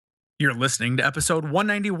You're listening to episode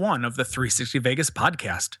 191 of the 360 Vegas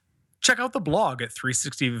podcast. Check out the blog at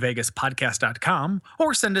 360vegaspodcast.com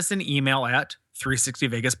or send us an email at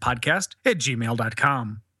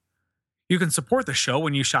 360vegaspodcast@gmail.com. You can support the show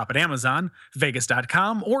when you shop at Amazon,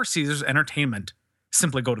 Vegas.com, or Caesars Entertainment.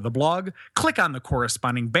 Simply go to the blog, click on the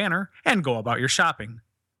corresponding banner, and go about your shopping.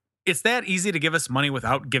 It's that easy to give us money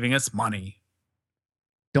without giving us money.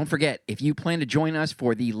 Don't forget, if you plan to join us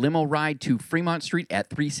for the limo ride to Fremont Street at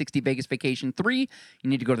 360 Vegas Vacation 3, you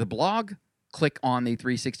need to go to the blog, click on the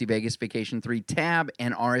 360 Vegas Vacation 3 tab,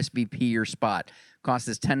 and RSVP your spot. Cost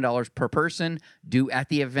is $10 per person. Due at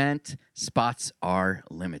the event. Spots are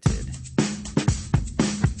limited.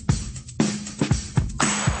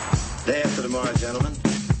 Day after tomorrow, gentlemen,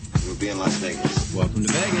 we'll be in Las Vegas. Welcome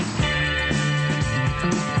to Vegas.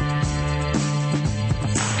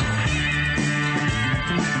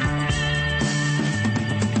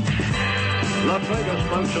 Las Vegas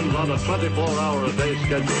functions on a 24-hour-a-day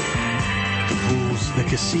schedule. The pools, the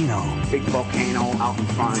casino. Big volcano out in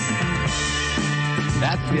front.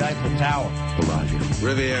 That's the Eiffel Tower. Bellagio.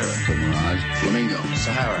 Riviera. The Mirage. Flamingo.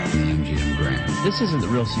 Sahara. The MGM Grand. This isn't the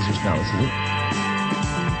real Caesar's Palace, is it?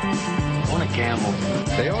 I want to gamble.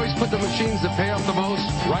 They always put the machines that pay off the most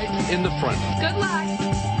right in the front. Good luck.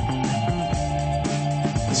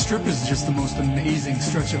 The Strip is just the most amazing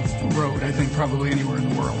stretch of road, I think, probably anywhere in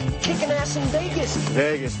the world. Kicking ass in Vegas.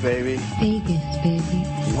 Vegas, baby. Vegas, baby.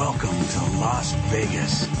 Welcome to Las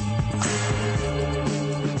Vegas.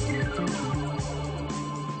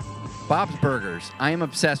 Bob's Burgers. I am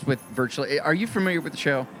obsessed with virtually... Are you familiar with the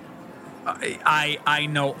show? I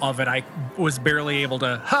know of it. I was barely able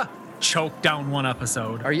to choke down one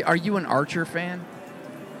episode. Are you an Archer fan?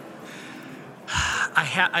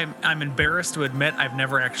 I'm embarrassed to admit I've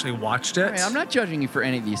never actually watched it. I mean, I'm not judging you for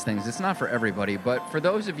any of these things. It's not for everybody. But for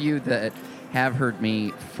those of you that have heard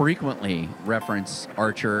me frequently reference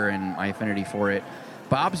Archer and my affinity for it,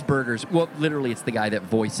 Bob's Burgers, well, literally, it's the guy that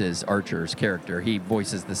voices Archer's character. He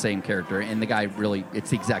voices the same character, and the guy really,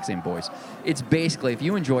 it's the exact same voice. It's basically, if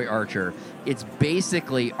you enjoy Archer, it's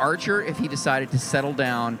basically Archer if he decided to settle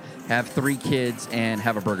down, have 3 kids, and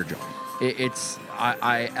have a burger joint.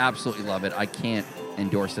 I absolutely love it. I can't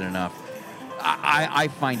endorse it enough. I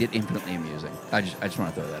find it infinitely amusing. I just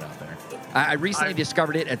want to throw that out there. I recently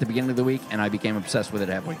discovered it at the beginning of the week, and I became obsessed with it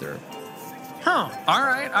halfway through. All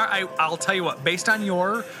right. I'll tell you what. Based on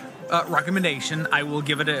your recommendation, I'll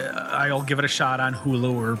give it a shot on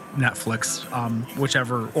Hulu or Netflix,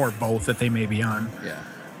 whichever or both that they may be on. Yeah.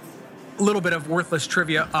 A little bit of worthless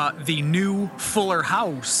trivia. The new Fuller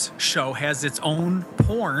House show has its own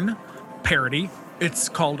porn parody. It's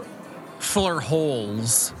called Fuller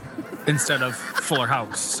Holes instead of Fuller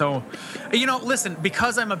House. So, listen,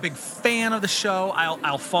 because I'm a big fan of the show,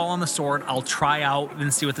 I'll fall on the sword. I'll try out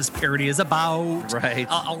and see what this parody is about. Right.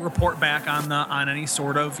 I'll report back on any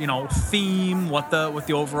sort of theme, what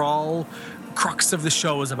the overall crux of the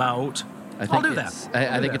show is about. I'll do that.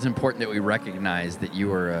 I think it's important that we recognize that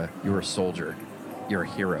you are a soldier. You're a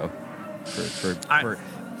hero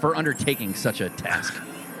for undertaking such a task.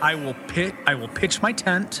 I will pitch my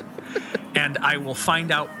tent, and I will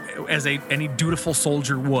find out as any dutiful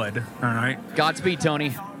soldier would. All right. Godspeed,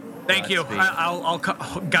 Tony. Thank you. I'll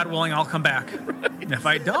God willing, I'll come back. And if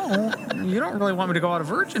I don't, you don't really want me to go out a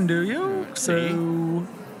virgin, do you? So,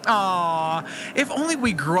 if only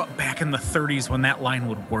we grew up back in the 30s when that line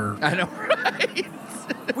would work. I know, right?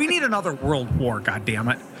 We need another world war. God damn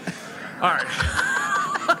it! All right.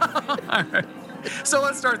 All right. So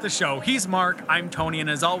let's start the show. He's Mark, I'm Tony, and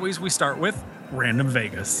as always, we start with Random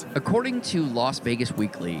Vegas. According to Las Vegas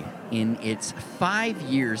Weekly, in its 5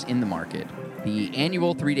 years in the market, the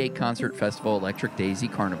annual 3-day concert festival Electric Daisy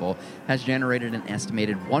Carnival has generated an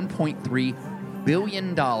estimated $1.3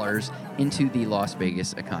 billion into the Las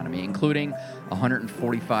Vegas economy, including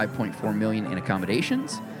 $145.4 million in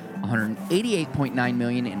accommodations, $188.9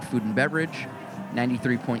 million in food and beverage,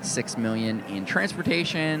 $93.6 million in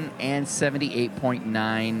transportation, and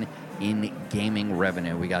 $78.9 in gaming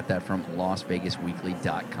revenue. We got that from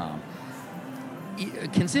LasVegasWeekly.com.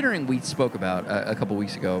 Considering we spoke about a couple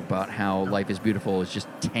weeks ago about how Life is Beautiful is just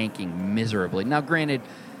tanking miserably. Now, granted,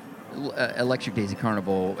 Electric Daisy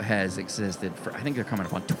Carnival has existed for, I think they're coming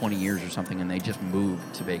up on 20 years or something, and they just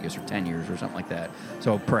moved to Vegas for 10 years or something like that.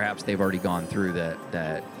 So perhaps they've already gone through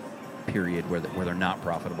that period where they're not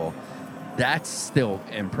profitable. That's still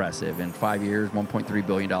impressive. In 5 years, $1.3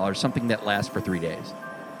 billion, something that lasts for 3 days.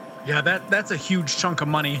 Yeah, that's a huge chunk of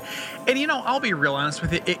money. And, I'll be real honest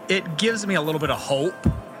with you. It gives me a little bit of hope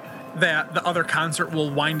that the other concert will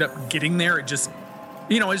wind up getting there. It just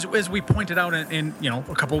as we pointed out in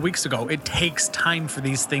a couple of weeks ago, it takes time for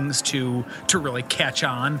these things to really catch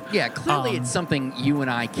on. Yeah, clearly it's something you and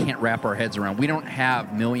I can't wrap our heads around. We don't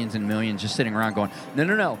have millions and millions just sitting around going,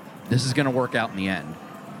 no, this is going to work out in the end.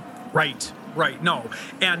 Right, no.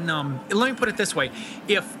 And let me put it this way.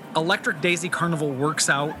 If Electric Daisy Carnival works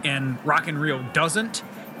out and Rock in Rio doesn't,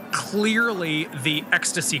 clearly the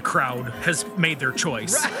ecstasy crowd has made their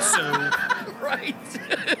choice. Right. So, right.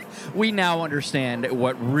 We now understand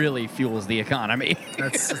what really fuels the economy.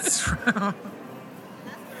 that's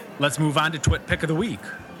Let's move on to Twit Pick of the Week.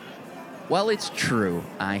 Well, it's true.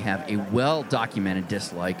 I have a well-documented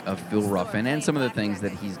dislike of Phil Ruffin and some of the things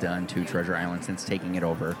that he's done to Treasure Island since taking it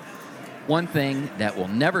over. One thing that will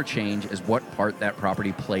never change is what part that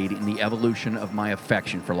property played in the evolution of my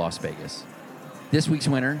affection for Las Vegas. This week's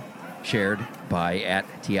winner, shared by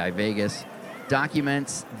 @TIVegas,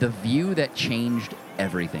 documents the view that changed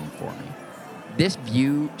everything for me. This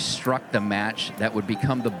view struck the match that would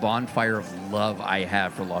become the bonfire of love I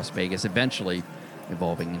have for Las Vegas, eventually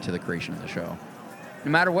evolving into the creation of the show.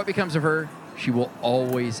 No matter what becomes of her, she will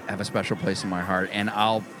always have a special place in my heart, and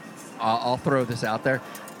I'll throw this out there.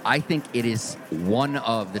 I think it is one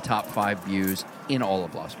of the top 5 views in all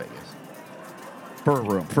of Las Vegas. For a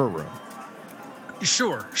room.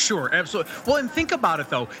 Sure, absolutely. Well, and think about it,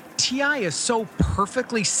 though. TI is so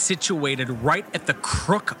perfectly situated right at the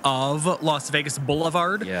crook of Las Vegas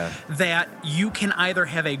Boulevard that you can either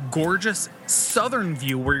have a gorgeous southern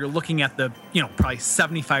view where you're looking at the, probably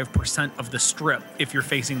 75% of the strip if you're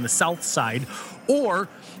facing the south side, or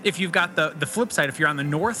if you've got the flip side, if you're on the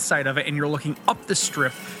north side of it and you're looking up the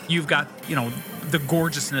strip, you've got, the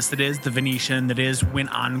gorgeousness that is the Venetian, that is Wynn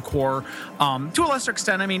Encore. To a lesser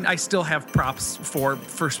extent, I still have props for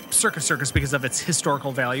Circus because of its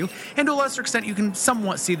historical value. And to a lesser extent, you can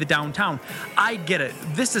somewhat see the downtown. I get it.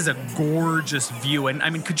 This is a gorgeous view.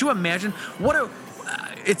 And could you imagine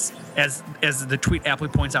it's, as the tweet aptly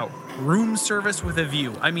points out, room service with a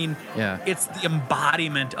view. It's the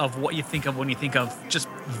embodiment of what you think of when you think of just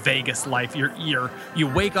Vegas life. You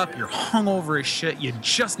wake up, you're hungover as shit, you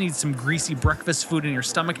just need some greasy breakfast food in your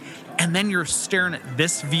stomach, and then you're staring at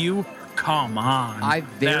this view. Come on. I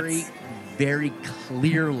very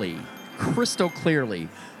clearly, crystal clearly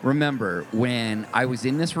remember when I was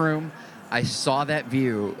in this room, I saw that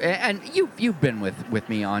view, and you've been with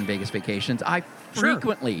me on Vegas vacations. I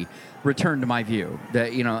frequently return to my view,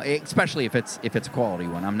 that especially if it's a quality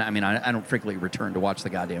one. I don't frequently return to watch the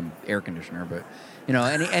goddamn air conditioner, but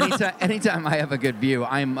anytime I have a good view,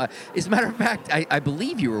 as a matter of fact, I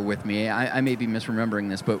believe you were with me. I may be misremembering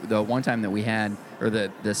this, but the one time that we had, or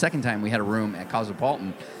the second time we had a room at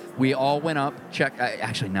Cosmopolitan, we all went up, checked.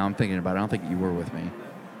 Actually, now I'm thinking about it, I don't think you were with me.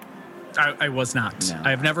 I was not. No.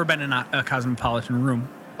 I've never been in a Cosmopolitan room.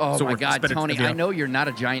 Oh, so my God, Tony, I know you're not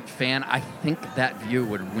a giant fan. I think that view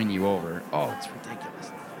would win you over. Oh, it's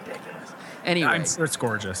ridiculous. Anyway. I'm sure it's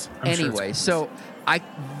gorgeous. So I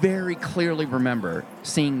very clearly remember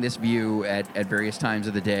seeing this view at various times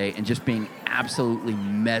of the day and just being absolutely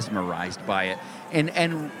mesmerized by it.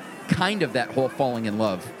 And kind of that whole falling in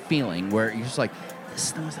love feeling where you're just like, this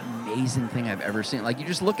is the most amazing thing I've ever seen. Like, you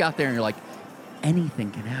just look out there and you're like, anything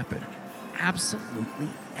can happen. Absolutely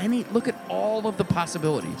look at all of the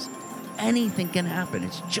possibilities. Anything can happen.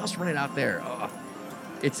 It's just right out there.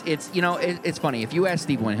 It's funny. If you ask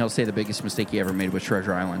Steve Wynn, he'll say the biggest mistake he ever made was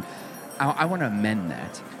Treasure Island. I want to amend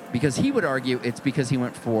that, because he would argue it's because he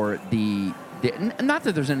went for the not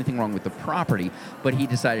that there's anything wrong with the property, but he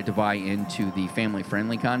decided to buy into the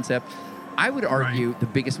family-friendly concept. I would argue the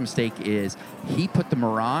biggest mistake is he put the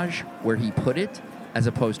Mirage where he put it as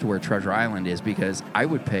opposed to where Treasure Island is, because I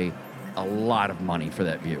would pay a lot of money for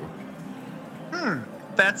that view.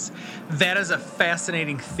 That is a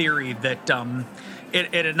fascinating theory that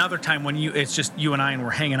at another time when it's just you and I and we're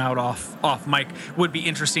hanging out off mic would be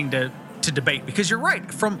interesting to debate, because you're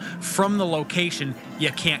right, from the location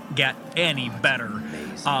you can't get any better.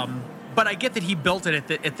 But I get that he built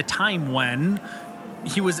it at the time when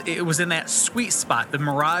it was in that sweet spot. The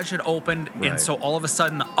Mirage had opened, and so all of a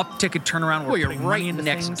sudden the uptick had turned around. Well, you're right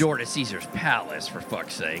next door to Caesar's Palace, for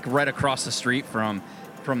fuck's sake. Right across the street from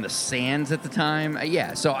the Sands at the time.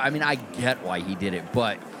 Yeah, so I get why he did it,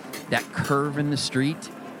 but that curve in the street.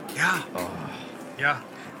 Yeah. Oh. Yeah.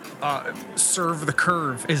 Serve the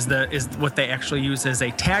curve is what they actually use as a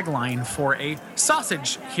tagline for a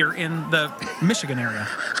sausage here in the Michigan area.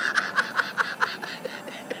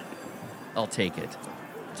 I'll take it.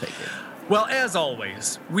 Well, as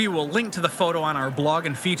always, we will link to the photo on our blog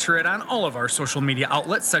and feature it on all of our social media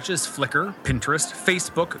outlets such as Flickr, Pinterest,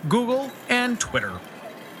 Facebook, Google, and Twitter.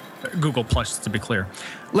 Google Plus, to be clear.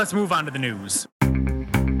 Let's move on to the news.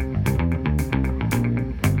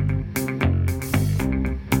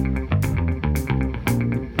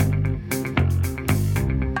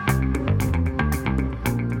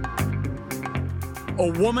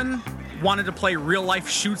 A woman wanted to play real-life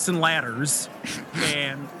Chutes and Ladders,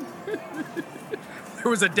 and there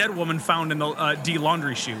was a dead woman found in the D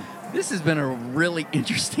laundry chute. This has been a really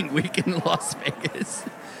interesting week in Las Vegas.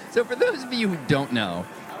 So for those of you who don't know,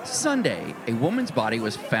 Sunday, a woman's body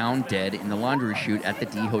was found dead in the laundry chute at the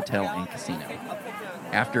D Hotel and Casino.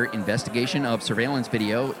 After investigation of surveillance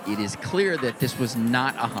video, it is clear that this was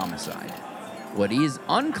not a homicide. What is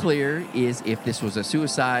unclear is if this was a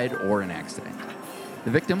suicide or an accident. The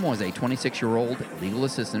victim was a 26-year-old legal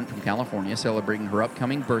assistant from California celebrating her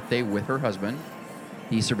upcoming birthday with her husband.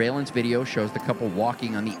 The surveillance video shows the couple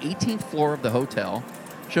walking on the 18th floor of the hotel,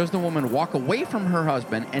 shows the woman walk away from her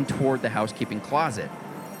husband and toward the housekeeping closet.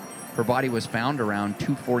 Her body was found around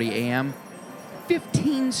 2:40 a.m.,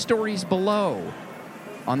 15 stories below,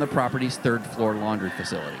 on the property's third-floor laundry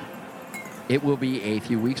facility. It will be a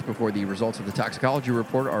few weeks before the results of the toxicology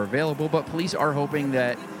report are available, but police are hoping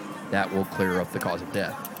that will clear up the cause of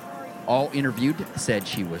death. All interviewed said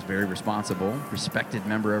she was very responsible, respected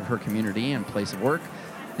member of her community and place of work.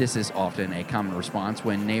 This is often a common response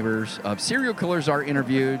when neighbors of serial killers are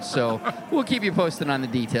interviewed, so we'll keep you posted on the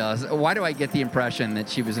details. Why do I get the impression that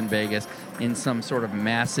she was in Vegas in some sort of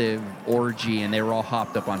massive orgy and they were all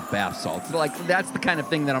hopped up on bath salts? Like, that's the kind of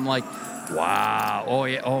thing that I'm like, wow, oh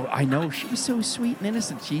yeah, oh, I know, she was so sweet and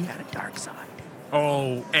innocent. She had a dark side.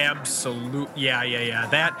 Oh, absolute. Yeah.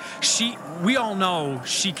 We all know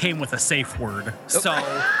she came with a safe word. So,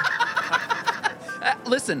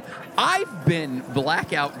 listen, I've been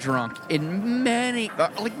blackout drunk in many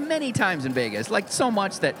times in Vegas, like so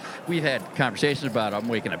much that we've had conversations about. I'm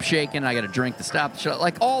waking up shaking. I got a drink to stop the show,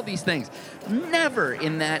 like all these things. Never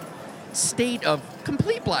in that state of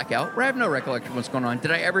complete blackout where I have no recollection of what's going on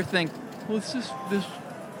did I ever think, well, this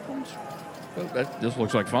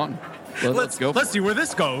looks like fun. Let's go. Let's see where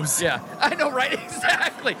this goes. Yeah, I know, right?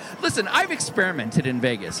 Exactly. Listen, I've experimented in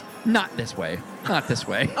Vegas. Not this way. Not this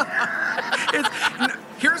way.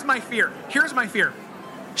 Here's my fear.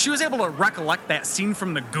 She was able to recollect that scene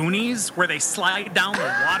from the Goonies where they slide down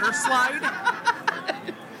the water slide.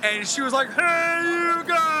 And she was like, hey, you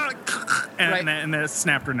got... And then it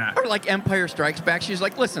snapped her neck. Or like Empire Strikes Back. She's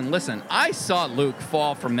like, listen, I saw Luke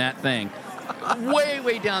fall from that thing.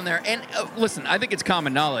 Way down there. And listen, I think it's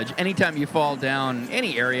common knowledge. Anytime you fall down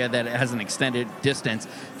any area that has an extended distance,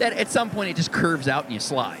 that at some point it just curves out and you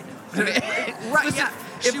slide. Right, listen, yeah.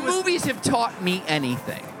 If movies have taught me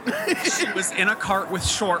anything. She was in a cart with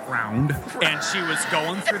Short Round, and she was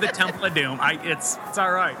going through the Temple of Doom. It's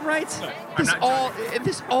all right. Right.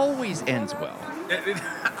 This always ends well.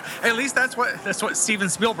 At least that's what Steven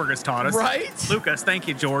Spielberg has taught us. Right. Lucas, thank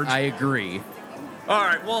you, George. I agree. All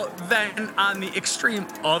right, well, then on the extreme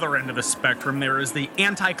other end of the spectrum, there is the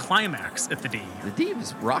Anti-Climax at the D. The D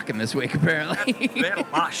was rocking this week, apparently. They had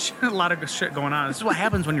a lot of good shit going on. This is what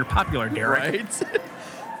happens when you're popular, Derek. Right?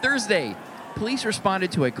 Thursday, police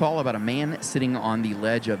responded to a call about a man sitting on the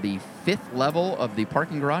ledge of the 5th level of the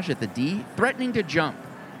parking garage at the D, threatening to jump.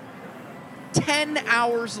 10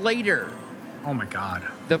 hours later, oh my God,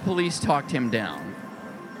 the police talked him down.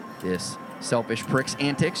 This selfish prick's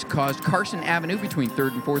antics caused Carson Avenue between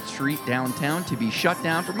 3rd and 4th Street downtown to be shut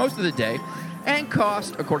down for most of the day and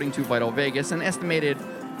cost, according to Vital Vegas, an estimated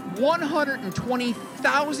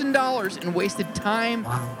 $120,000 in wasted time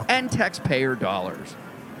and taxpayer dollars.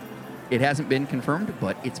 It hasn't been confirmed,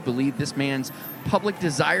 but it's believed this man's public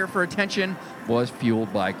desire for attention was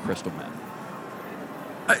fueled by crystal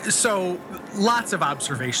meth. So, lots of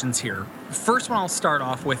observations here. First one I'll start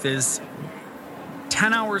off with is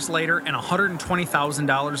 10 hours later and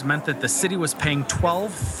 $120,000 meant that the city was paying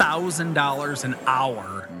 $12,000 an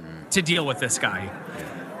hour to deal with this guy.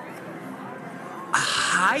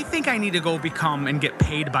 I think I need to go become and get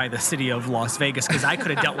paid by the city of Las Vegas because I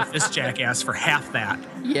could have dealt with this jackass for half that.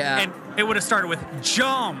 Yeah. And it would have started with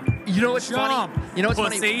jump. You know what's funny? You know what's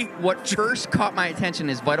pussy. funny? What first caught my attention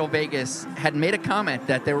is Vital Vegas had made a comment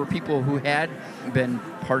that there were people who had been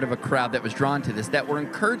part of a crowd that was drawn to this that were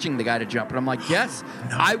encouraging the guy to jump. And I'm like, yes,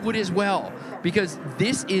 no. I would as well. Because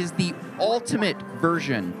this is the ultimate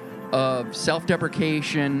version of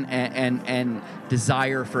self-deprecation and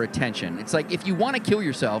desire for attention. It's like if you want to kill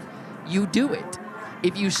yourself, you do it.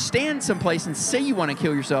 If you stand someplace and say you want to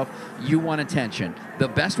kill yourself, you want attention. The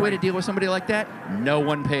best way to deal with somebody like that, no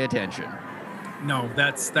one pay attention. No,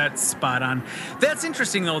 that's spot on. That's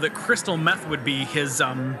interesting, though, that crystal meth would be his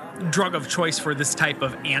drug of choice for this type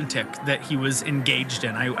of antic that he was engaged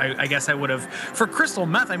in. I guess I would have, for crystal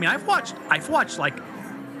meth, I mean, I've watched like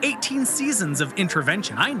 18 seasons of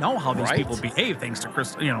Intervention. I know how these people behave thanks to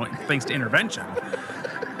thanks to Intervention.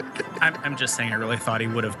 I'm just saying, I really thought he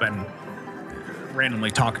would have been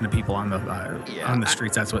randomly talking to people on the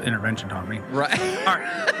streets. That's what intervention taught me. Right. All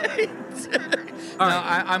right.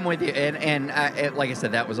 I'm with you, and like I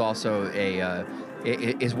said, that was also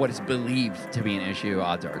is what is believed to be an issue.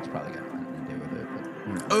 Odds are it's probably got nothing to do with it.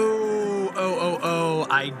 But, Oh,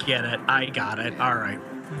 I get it. I got it. All right.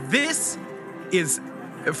 This is,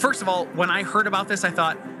 first of all, when I heard about this, I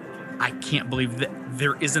thought, I can't believe that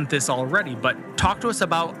there isn't this already. But talk to us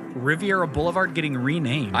about Riviera Boulevard getting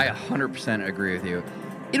renamed. I 100% agree with you.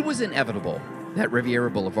 It was inevitable that Riviera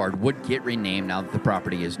Boulevard would get renamed now that the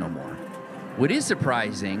property is no more. What is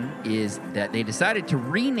surprising is that they decided to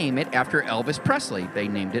rename it after Elvis Presley. They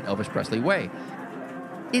named it Elvis Presley Way.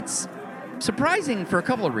 It's surprising for a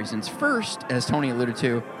couple of reasons. First, as Tony alluded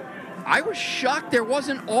to, I was shocked there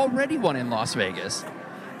wasn't already one in Las Vegas.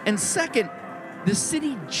 And second, the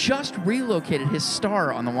city just relocated his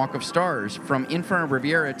star on the Walk of Stars from in front of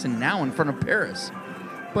Riviera to now in front of Paris.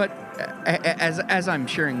 But as I'm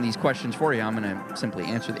sharing these questions for you, I'm going to simply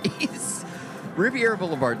answer these. Riviera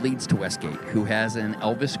Boulevard leads to Westgate, who has an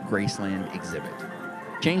Elvis Graceland exhibit.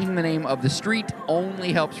 Changing the name of the street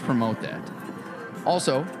only helps promote that.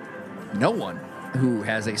 Also, no one who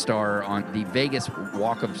has a star on the Vegas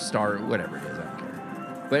Walk of Star, whatever it is, I don't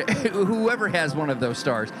care. But whoever has one of those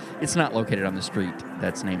stars, it's not located on the street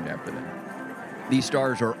that's named after them. These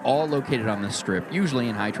stars are all located on the Strip, usually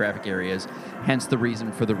in high traffic areas, hence the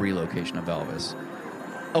reason for the relocation of Elvis.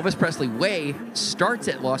 Elvis Presley Way starts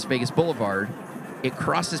at Las Vegas Boulevard, it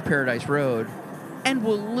crosses Paradise Road, and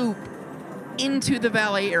will loop into the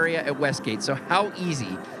valet area at Westgate. So how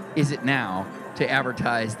easy is it now to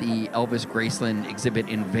advertise the Elvis Graceland exhibit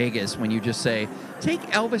in Vegas when you just say, take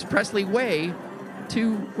Elvis Presley Way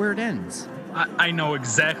to where it ends? I know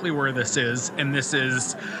exactly where this is, and this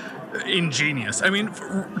is ingenious. I mean,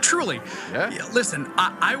 truly. Yeah. Listen,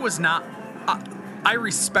 I was not... I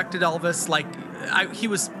respected Elvis. Like,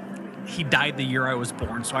 he died the year I was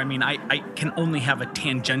born, so I mean, I can only have a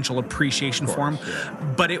tangential appreciation for him.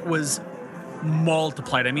 Yeah. But it was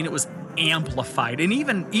multiplied. I mean, it was amplified, and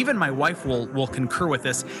even my wife will concur with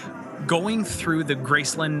this. Going through the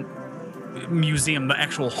Graceland Museum, the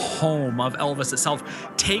actual home of Elvis itself,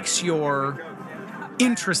 takes your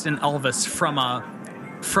interest in Elvis from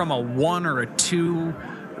a 1 or a 2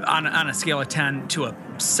 on a scale of 10 to a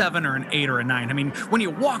 7 or an 8 or a 9. I mean, when you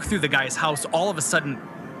walk through the guy's house, all of a sudden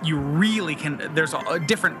you really can, there's a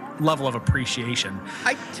different level of appreciation.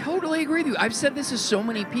 I totally agree with you. I've said this to so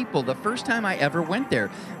many people. The first time I ever went there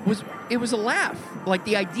was a laugh. Like,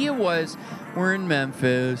 the idea was, we're in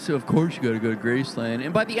Memphis, so of course you got to go to Graceland.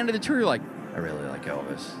 And by the end of the tour, you're like, I really like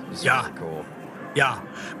Elvis. This is really cool. Yeah.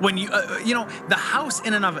 When you the house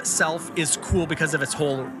in and of itself is cool because of its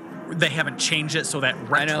whole, they haven't changed it, so that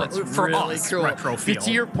retro, I know, it's for really us, cool. retro feel.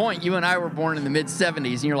 To your point, you and I were born in the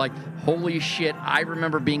mid-'70s, and you're like, holy shit, I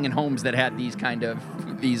remember being in homes that had these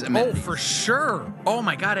amenities. Oh, for sure. Oh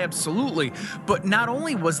my God, absolutely. But not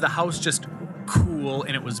only was the house just cool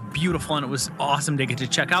and it was beautiful and it was awesome to get to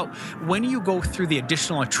check out, when you go through the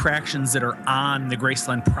additional attractions that are on the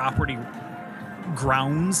Graceland property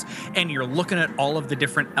grounds and you're looking at all of the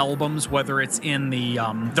different albums, whether it's in the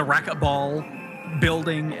racquetball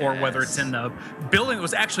building or whether it's in the building that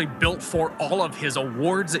was actually built for all of his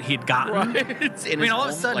awards that he'd gotten. Right. I mean, all of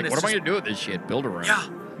a sudden, like, what am I going to do with this shit? Build a room. Yeah,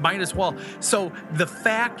 might as well. So the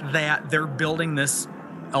fact that they're building this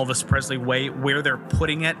Elvis Presley Way where they're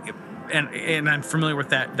putting it, and I'm familiar with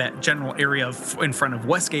that general area in front of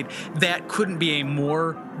Westgate, that couldn't be a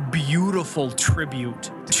more beautiful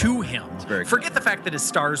tribute to him. Forget the fact that his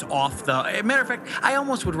star's off the... Matter of fact, I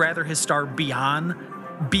almost would rather his star be on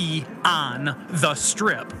the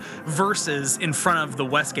Strip versus in front of the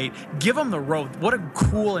Westgate. Give him the road. What a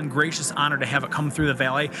cool and gracious honor to have it come through the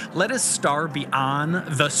valet. Let his star be on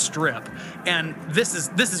the Strip. And this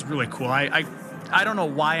is really cool. I don't know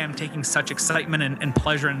why I'm taking such excitement and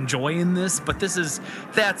pleasure and joy in this, but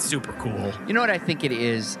that's super cool. You know what I think it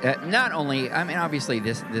is? Not only, I mean, obviously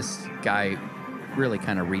this guy really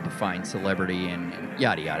kind of redefined celebrity and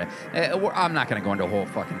yada yada. I'm not going to go into a whole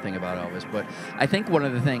fucking thing about Elvis, but I think one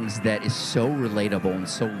of the things that is so relatable and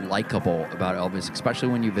so likable about Elvis, especially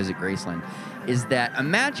when you visit Graceland, is that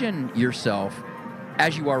imagine yourself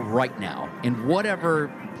as you are right now in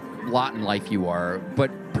whatever lot in life you are,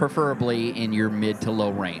 but preferably in your mid to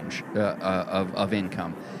low range of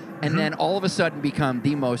income. and then all of a sudden become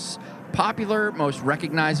the most popular, most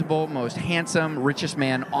recognizable, most handsome, richest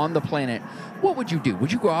man on the planet, what would you do?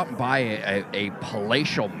 Would you go out and buy a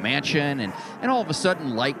palatial mansion and all of a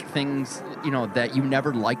sudden like things, that you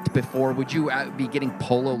never liked before? Would you be getting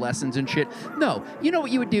polo lessons and shit? No. You know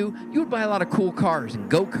what you would do? You would buy a lot of cool cars and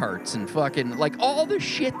go-karts and fucking, like, all the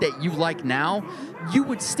shit that you like now, you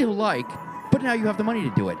would still like, but now you have the money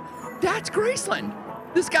to do it. That's Graceland.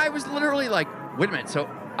 This guy was literally like, wait a minute, so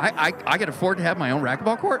I can afford to have my own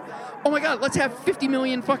racquetball court? Oh my God, let's have 50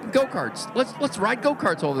 million fucking go-karts. Let's ride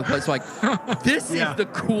go-karts all over the place. Like, this is the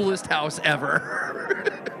coolest house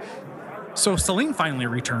ever. So Celine finally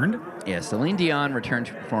returned. Yeah, Celine Dion returned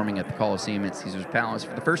to performing at the Coliseum at Caesar's Palace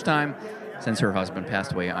for the first time since her husband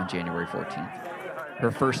passed away on January 14th. Her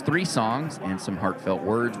first 3 songs and some heartfelt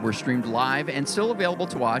words were streamed live and still available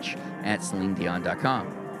to watch at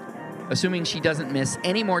CelineDion.com. Assuming she doesn't miss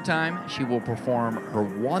any more time, she will perform her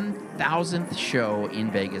 1,000th show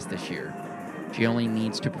in Vegas this year. She only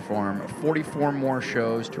needs to perform 44 more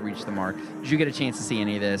shows to reach the mark. Did you get a chance to see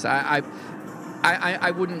any of this? I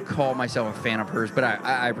wouldn't call myself a fan of hers, but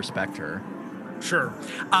I respect her. Sure.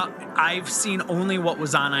 I've seen only what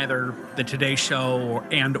was on either the Today Show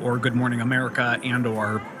or Good Morning America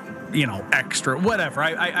or Extra, whatever.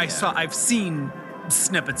 I've seen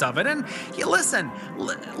snippets of it, and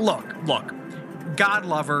look, God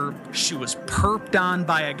love her, she was perped on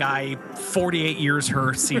by a guy 48 years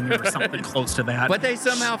her senior or something close to that, but they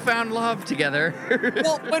somehow found love together.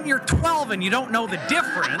 Well, when you're 12 and you don't know the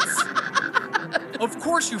difference, of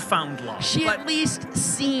course you found love. She at least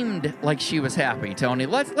seemed like she was happy, Tony.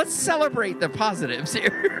 Let's celebrate the positives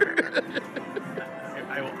here.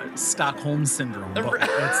 Stockholm syndrome, but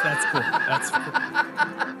that's cool. That's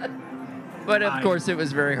cool. But of course, it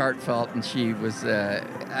was very heartfelt, and she was.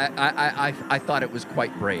 I thought it was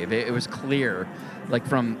quite brave. It was clear, like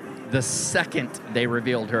from the second they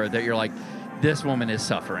revealed her, that you're like, this woman is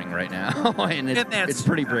suffering right now, and it's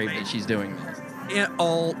pretty brave that she's doing this.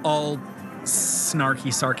 All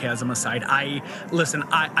snarky sarcasm aside, I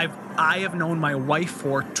have known my wife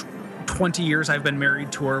for 20 years. I've been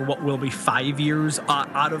married to her what will be 5 years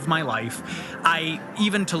out of my life.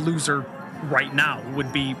 Even to lose her right now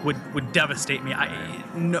would devastate me.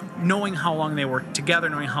 Knowing how long they were together,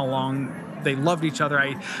 knowing how long they loved each other,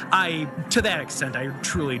 I to that extent I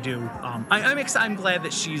truly do. I'm glad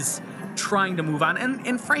that she's trying to move on,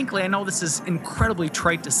 and frankly, I know this is incredibly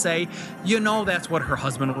trite to say. That's what her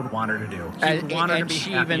husband would want her to do. He would want her to be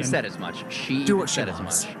she happy even said as much. She do what said she as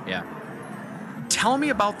wants. much. Yeah. Tell me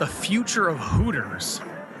about the future of Hooters.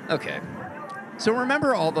 Okay. So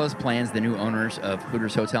remember all those plans the new owners of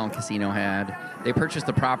Hooters Hotel and Casino had? They purchased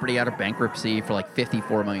the property out of bankruptcy for like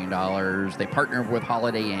 $54 million. They partnered with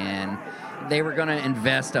Holiday Inn. They were going to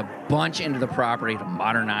invest a bunch into the property to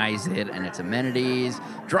modernize it and its amenities,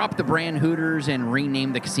 drop the brand Hooters, and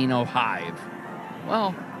rename the casino Hive.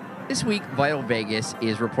 Well, this week, Vital Vegas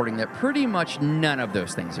is reporting that pretty much none of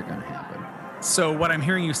those things are going to happen. So what I'm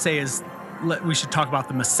hearing you say is we should talk about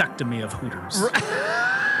the mastectomy of Hooters.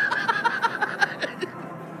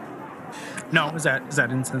 No, is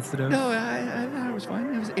that insensitive? No, I was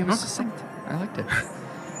fine. It was succinct. I liked it.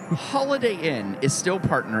 Holiday Inn is still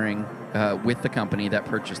partnering with the company that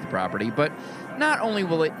purchased the property, but not only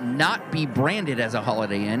will it not be branded as a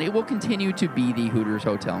Holiday Inn, it will continue to be the Hooters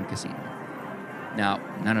Hotel and Casino. Now,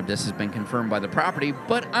 none of this has been confirmed by the property,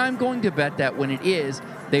 but I'm going to bet that when it is,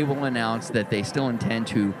 they will announce that they still intend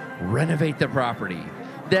to renovate the property.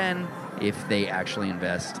 Then, if they actually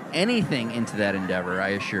invest anything into that endeavor, I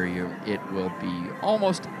assure you it will be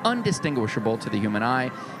almost undistinguishable to the human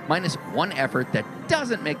eye, minus one effort that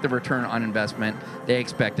doesn't make the return on investment they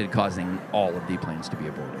expected, causing all of the plans to be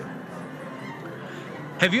aborted.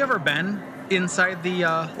 Have you ever been inside the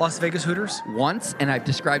Las Vegas Hooters? Once, and I've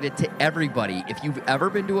described it to everybody. If you've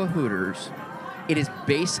ever been to a Hooters, it is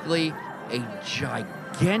basically a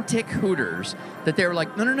gigantic Hooters that they were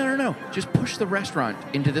like, no, just push the restaurant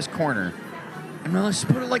into this corner and let's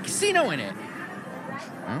put a casino in it.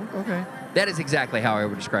 Oh, okay. That is exactly how I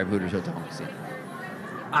would describe Hooters Hotel and Casino.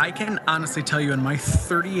 I can honestly tell you, in my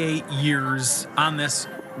 38 years on this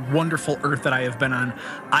wonderful earth that I have been on,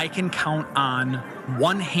 I can count on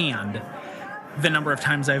one hand the number of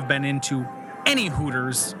times I've been into any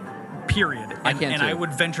Hooters, period. And I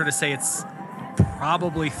would venture to say it's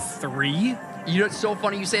probably 3. It's so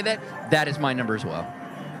funny you say that. That is my number as well.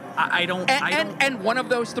 I don't. And one of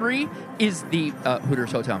those 3 is the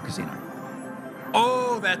Hooters Hotel and Casino.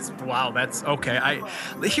 Oh, that's okay.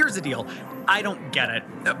 Here's the deal. I don't get it,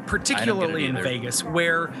 particularly in Vegas,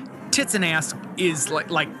 where tits and ass is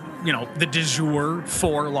like the du jour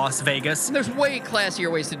for Las Vegas. There's way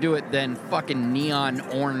classier ways to do it than fucking neon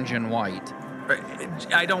orange and white.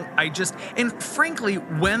 And frankly,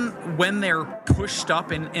 when they're pushed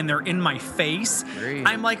up and they're in my face, Great.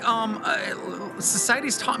 I'm like,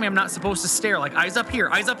 society's taught me I'm not supposed to stare, like eyes up here.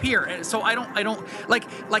 So I don't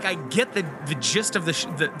like I get the gist of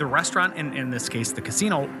the restaurant, and in this case, the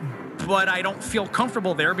casino, but I don't feel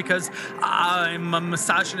comfortable there because I'm a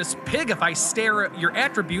misogynist pig if I stare at your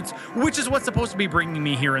attributes, which is what's supposed to be bringing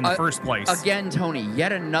me here in the first place. Again, Tony,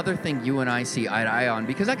 yet another thing you and I see eye to eye on,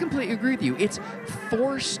 because I completely agree with you. It's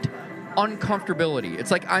forced uncomfortability. It's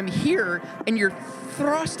like I'm here and you're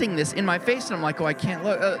thrusting this in my face, and I'm like, oh, I can't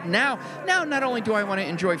look. Now, not only do I want to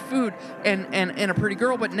enjoy food and a pretty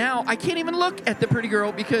girl, but now I can't even look at the pretty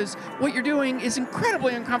girl because what you're doing is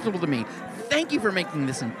incredibly uncomfortable to me. Thank you for making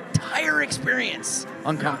this entire experience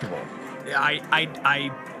uncomfortable.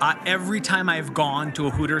 I every time I've gone to a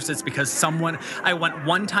Hooters, it's because I went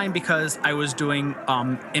one time because I was doing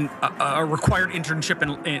a required internship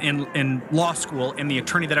in law school, and the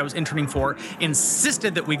attorney that I was interning for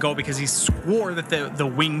insisted that we go because he swore that the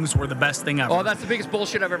wings were the best thing ever. Oh, that's the biggest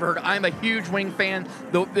bullshit I've ever heard. I'm a huge wing fan.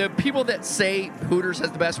 The people that say Hooters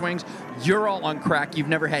has the best wings, you're all on crack. You've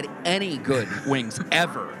never had any good wings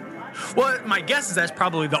ever. Well, my guess is that's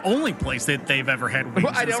probably the only place that they've ever had wings,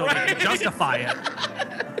 I know, so right? they can justify it.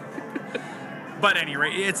 But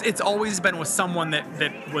anyway, it's always been with someone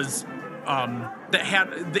that was that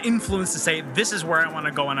had the influence to say this is where I want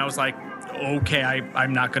to go, and I was like, okay,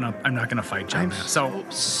 I'm not gonna fight you on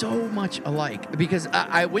that. So much alike, because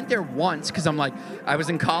I went there once because I'm like, I was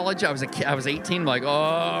in college, I was 18, like,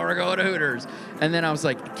 oh, we're going to Hooters, and then I was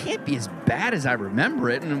like, it can't be as bad as I remember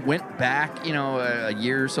it, and went back, a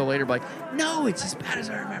year or so later, like, no, it's as bad as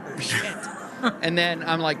I remember. Shit. And then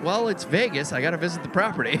I'm like, well, it's Vegas. I got to visit the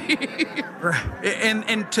property.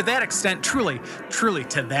 and to that extent, truly,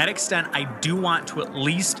 to that extent, I do want to at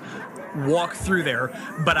least walk through there,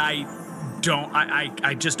 but I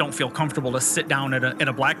just don't feel comfortable to sit down at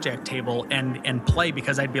a blackjack table and play,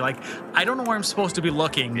 because I'd be like, I don't know where I'm supposed to be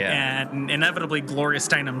looking, and inevitably Gloria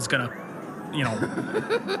Steinem's gonna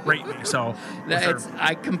rate me. So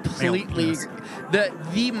I completely agree.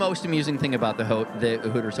 The most amusing thing about the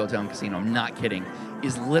Hooters Hotel and Casino, I'm not kidding,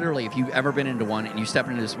 is literally if you've ever been into one and you step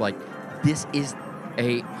into this, like, this is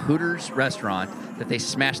a Hooters restaurant that they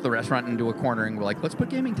smashed the restaurant into a corner and were like, let's put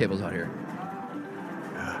gaming tables out here.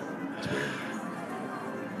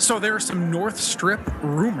 So there are some North Strip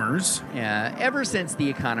rumors. Yeah, ever since the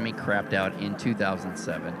economy crapped out in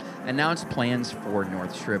 2007, announced plans for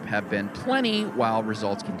North Strip have been plenty, while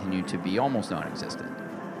results continue to be almost non-existent.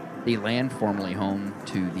 The land formerly home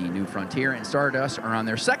to the New Frontier and Stardust are on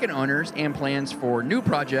their second owners, and plans for new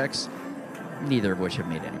projects, neither of which have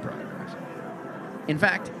made any progress. In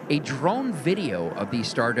fact, a drone video of the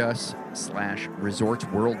Stardust/Resorts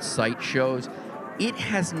World site shows it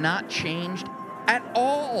has not changed at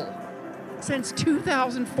all since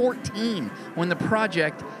 2014, when the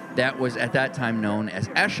project that was at that time known as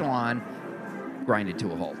Echelon grinded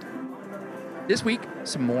to a halt. This week,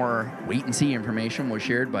 some more wait-and-see information was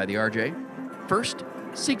shared by the RJ. First,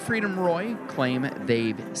 Siegfried and Roy claim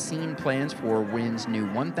they've seen plans for Wynn's new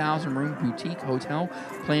 1,000-room boutique hotel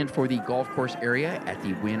planned for the golf course area at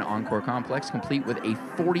the Wynn Encore complex, complete with a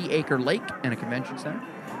 40-acre lake and a convention center.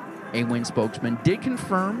 A Wynn spokesman did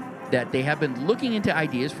confirm that they have been looking into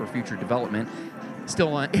ideas for future development. It's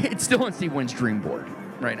still on Steve Wynn's dream board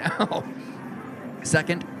right now.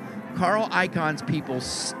 Second, Carl Icahn's people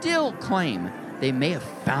still claim they may have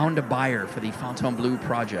found a buyer for the Fontainebleau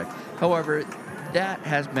project. However, that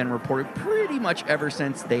has been reported pretty much ever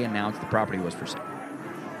since they announced the property was for sale.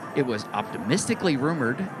 It was optimistically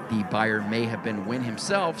rumored the buyer may have been Wynn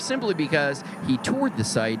himself, simply because he toured the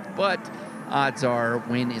site, but odds are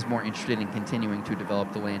Wynn is more interested in continuing to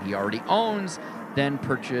develop the land he already owns than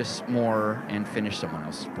purchase more and finish someone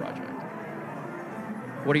else's project.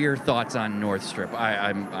 What are your thoughts on North Strip?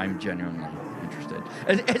 I'm genuinely interested.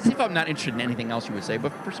 As if I'm not interested in anything else you would say,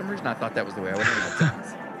 but for some reason I thought that was the way I would handle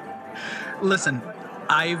things. Listen,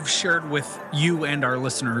 I've shared with you and our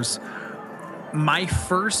listeners, my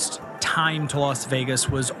first time to Las Vegas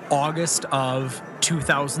was August of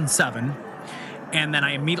 2007. And then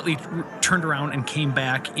I immediately turned around and came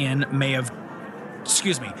back in May of,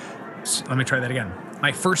 let me try that again.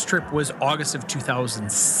 My first trip was August of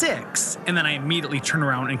 2006, and then I immediately turned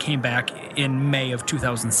around and came back in May of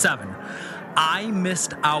 2007. I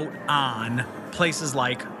missed out on places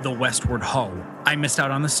like the Westward Ho. I missed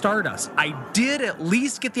out on the Stardust. I did at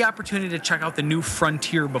least get the opportunity to check out the New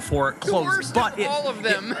Frontier before it closed. The worst of all of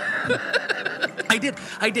them. I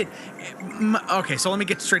did. Okay, so let me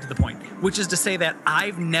get straight to the point, which is to say that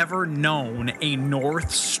I've never known a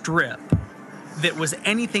North Strip that was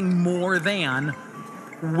anything more than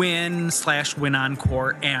Wynn / Wynn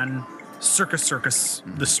Encore and Circus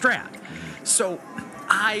the Strat. So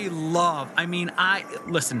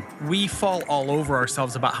listen, we fall all over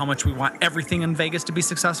ourselves about how much we want everything in Vegas to be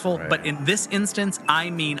successful. Right. But in this instance,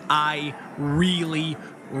 I really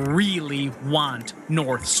want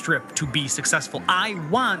North Strip to be successful. I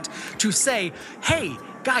want to say, hey,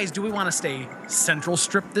 guys, do we want to stay Central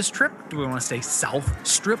Strip this trip? Do we want to stay South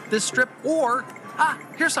Strip this trip? Or,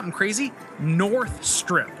 here's something crazy, North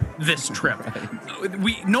Strip this trip.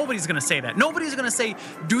 Right. Nobody's going to say that. Nobody's going to say,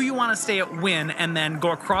 do you want to stay at Wynn and then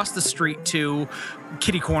go across the street to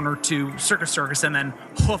Kitty Corner to Circus and then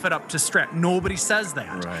hoof it up to Strat? Nobody says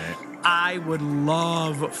that. Right. I would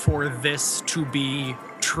love for this to be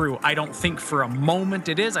true. I don't think for a moment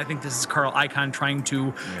it is. I think this is Carl Icahn trying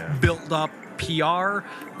to build up PR,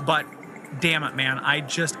 but damn it, man.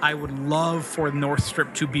 I would love for North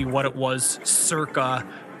Strip to be what it was circa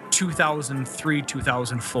 2003,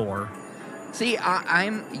 2004. See, you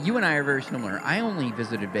and I are very similar. I only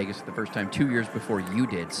visited Vegas for the first time 2 years before you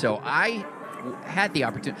did, so I had the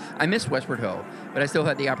opportunity. I missed Westward Ho, but I still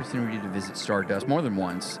had the opportunity to visit Stardust more than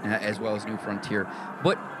once, as well as New Frontier,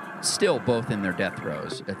 but still both in their death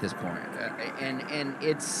throes at this point. And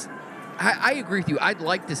it's, I agree with you. I'd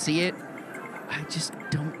like to see it. I just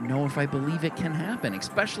don't know if I believe it can happen,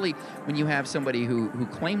 especially when you have somebody who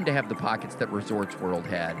claimed to have the pockets that Resorts World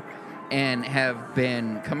had and have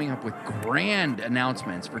been coming up with grand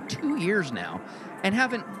announcements for 2 years now and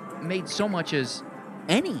haven't made so much as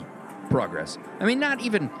any progress. I mean, not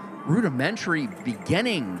even rudimentary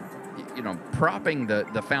beginning, propping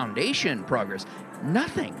the foundation progress.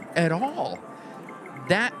 Nothing at all.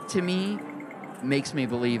 That, to me, makes me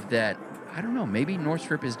believe that, I don't know, maybe North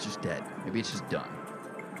Strip is just dead. Maybe it's just done.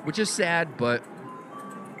 Which is sad, but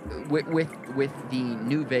with the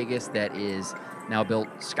new Vegas that is now built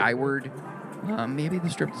skyward, maybe the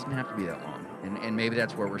Strip doesn't have to be that long. And maybe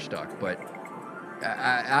that's where we're stuck. But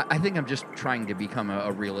I think I'm just trying to become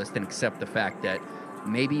a realist and accept the fact that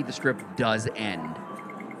maybe the Strip does end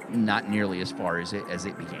not nearly as far as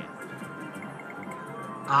it began.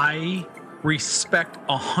 I respect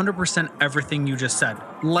 100% everything you just said.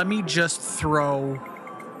 Let me just throw,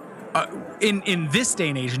 in this day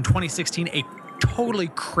and age, in 2016, a totally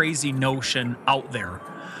crazy notion out there.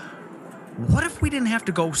 What if we didn't have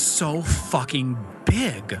to go so fucking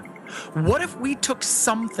big? What if we took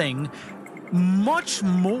something much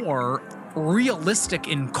more realistic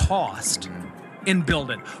in cost and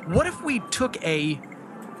build it? What if we took a,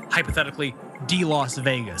 hypothetically, Las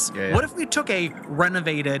Vegas? Yeah. What if we took a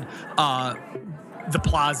renovated the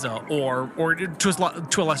Plaza or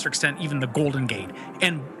to a lesser extent even the Golden Gate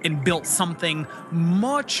and built something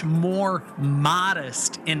much more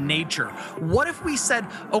modest in nature? What if we said,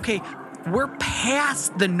 okay, we're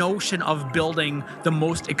past the notion of building the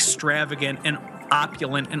most extravagant and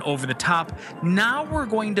opulent and over the top. Now we're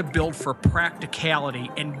going to build for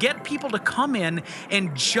practicality and get people to come in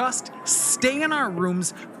and just stay in our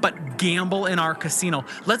rooms but gamble in our casino.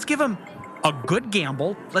 Let's give them a good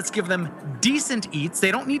gamble. Let's give them decent eats.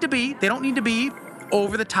 They don't need to be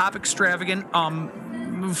over the top extravagant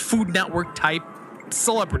Food Network type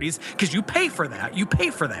celebrities, because you pay for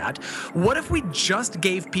that. What if we just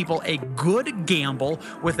gave people a good gamble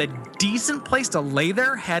with a decent place to lay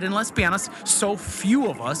their head? And let's be honest, so few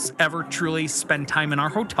of us ever truly spend time in our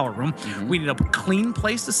hotel room. We need a clean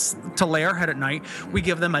place to lay our head at night. We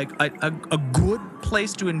give them a good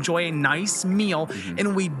place to enjoy a nice meal,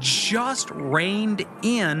 and we just reined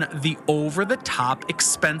in the over-the-top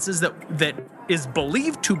expenses that is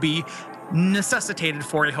believed to be necessitated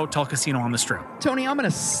for a hotel casino on the Strip. Tony, I'm going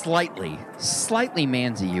to slightly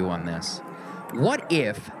mansy you on this. What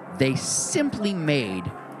if they simply made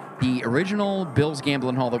the original Bill's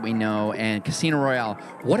Gambling Hall that we know and Casino Royale,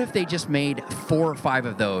 what if they just made 4 or 5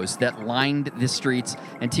 of those that lined the streets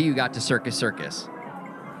until you got to Circus?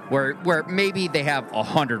 Where maybe they have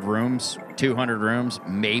 100 rooms, 200 rooms,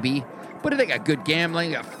 maybe. But if they got good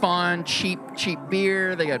gambling, they got fun, cheap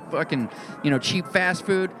beer, they got fucking, cheap fast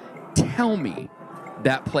food. Tell me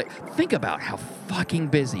that place. Think about how fucking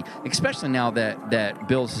busy, especially now that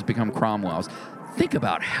Bill's has become Cromwell's. Think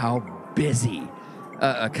about how busy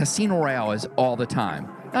a Casino Royale is all the time.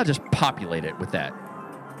 I'll just populate it with that.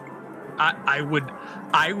 I would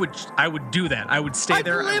do that. I would stay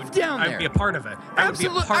there. I'd live down there. I'd be a part of it.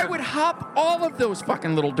 Absolutely. I would hop all of those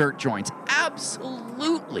fucking little dirt joints.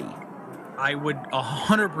 Absolutely. I would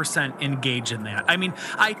 100% engage in that. I mean,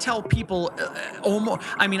 I tell people I'm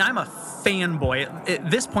a fanboy. At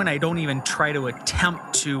this point, I don't even try to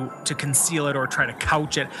attempt to conceal it or try to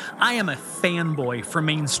couch it. I am a fanboy for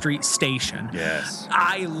Main Street Station. Yes.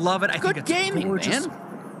 I love it. I think it's gaming, gorgeous.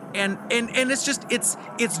 man. And it's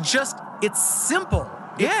simple.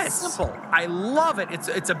 Yes. It's simple. I love it.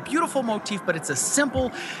 It's a beautiful motif, but it's a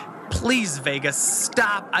simple. Please, Vegas,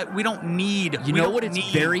 stop. We don't need. You know what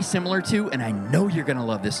it's very similar to, and I know you're going to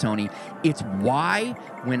love this, Tony. It's why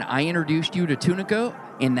when I introduced you to Tunica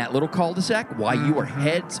in that little cul-de-sac, why you were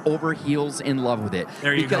heads over heels in love with it.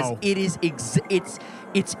 There you go. Because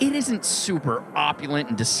it isn't super opulent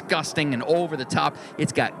and disgusting and over the top.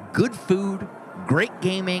 It's got good food, great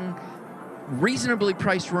gaming, reasonably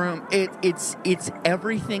priced room. It's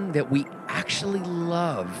everything that we actually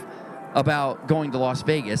love about going to Las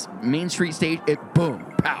Vegas. Main Street Stage, boom,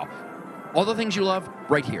 pow. All the things you love,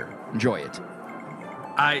 right here. Enjoy it.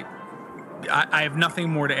 I have nothing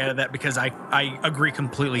more to add to that because I agree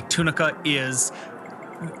completely. Tunica is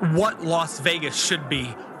what Las Vegas should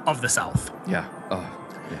be of the South. Yeah. Oh,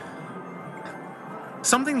 yeah.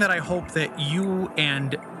 Something that I hope that you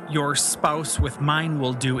and your spouse with mine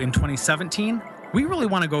will do in 2017, we really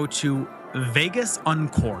want to go to Vegas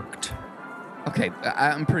Uncorked. Okay,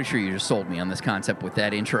 I'm pretty sure you just sold me on this concept with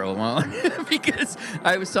that intro alone because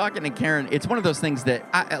I was talking to Karen. It's one of those things that,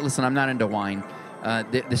 listen, I'm not into wine.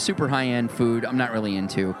 The super high-end food, I'm not really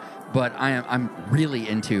into, but I'm really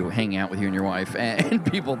into hanging out with you and your wife and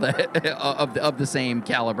people that of the same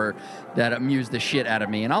caliber that amuse the shit out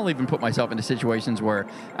of me. And I'll even put myself into situations where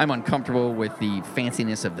I'm uncomfortable with the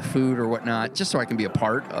fanciness of the food or whatnot, just so I can be a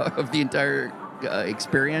part of the entire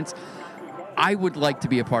experience. I would like to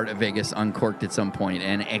be a part of Vegas Uncorked at some point,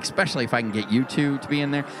 and especially if I can get you two to be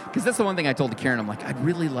in there, because that's the one thing I told Karen. I'm like, I'd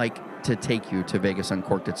really like to take you to Vegas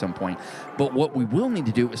Uncorked at some point, but what we will need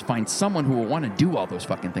to do is find someone who will want to do all those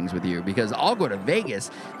fucking things with you, because I'll go to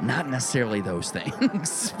Vegas, not necessarily those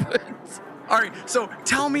things. But all right, so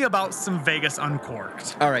tell me about some Vegas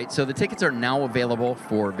Uncorked. All right, so the tickets are now available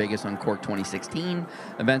for Vegas Uncorked 2016.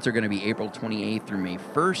 Events are going to be April 28th through May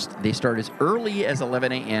 1st. They start as early as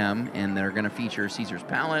 11 a.m., and they're going to feature Caesar's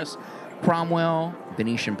Palace, Cromwell,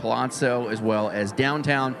 Venetian Palazzo, as well as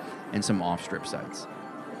downtown and some off-strip sites.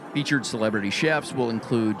 Featured celebrity chefs will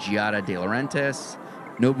include Giada De Laurentiis,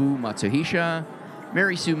 Nobu Matsuhisa,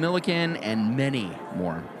 Mary Sue Milliken, and many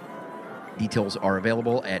more. Details are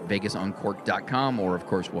available at vegasuncorked.com, or, of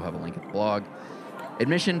course, we'll have a link at the blog.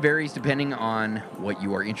 Admission varies depending on what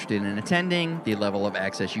you are interested in attending, the level of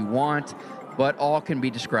access you want, but all can be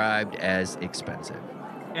described as expensive.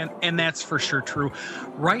 And that's for sure true.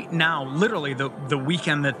 Right now, literally the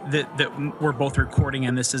weekend that we're both recording,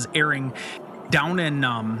 and this is airing down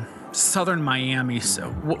in southern Miami. So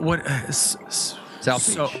what South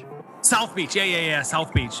Beach. South Beach, yeah,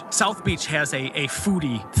 South Beach. South Beach has a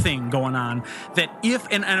foodie thing going on that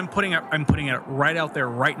and I'm putting it right out there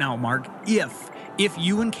right now, Mark. If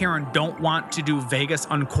you and Karen don't want to do Vegas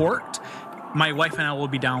Uncorked, my wife and I will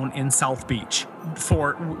be down in South Beach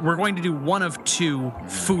we're going to do one of two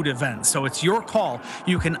food events. So it's your call.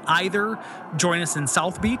 You can either join us in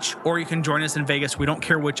South Beach or you can join us in Vegas. We don't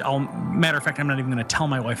care which. Matter of fact, I'm not even going to tell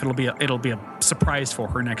my wife. It'll be a surprise for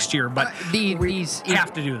her next year. But we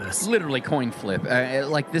have to do this. Literally coin flip.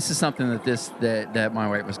 Like this is something that my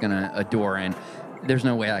wife was going to adore, and there's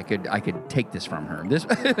no way I could take this from her. This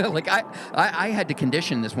like I had to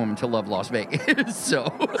condition this woman to love Las Vegas.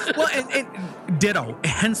 So well, and ditto.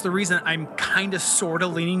 Hence the reason I'm kind of sort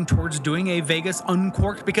of leaning towards doing a Vegas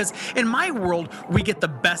Uncorked, because in my world we get the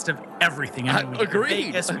best of everything. I mean, agreed.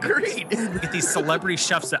 We get these celebrity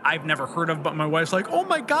chefs that I've never heard of, but my wife's like, oh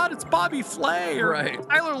my God, it's Bobby Flay or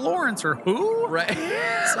Tyler Lawrence or who? Right.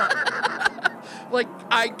 Like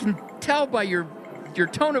I can tell by your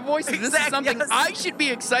tone of voice, this is something I should be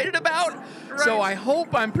excited about. Right. So I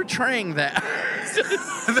hope I'm portraying that.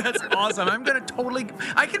 That's awesome.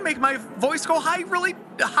 I can make my voice go really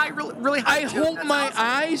high. I hope my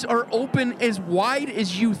eyes are open as wide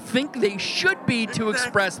as you think they should be to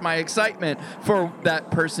express my excitement for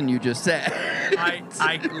that person you just said.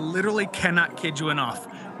 I literally cannot kid you enough.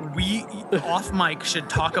 We, off mic, should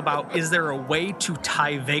talk about, is there a way to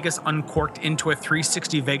tie Vegas Uncorked into a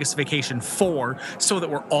 360 Vegas Vacation 4 so that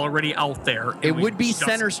we're already out there? It would be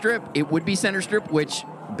Center Strip. It would be Center Strip, which,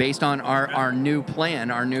 based on our new plan,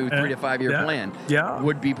 our new 3 to 5 year plan,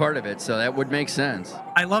 would be part of it. So that would make sense.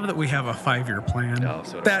 I love that we have a 5-year plan. Oh,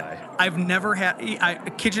 so do I. I've never had, I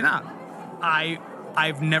kid you not,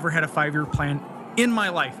 I've never had a 5-year plan in my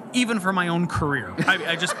life, even for my own career.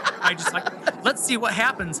 I just like, let's see what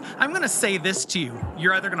happens. I'm going to say this to you.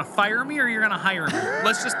 You're either going to fire me or you're going to hire me.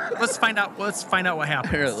 Let's find out what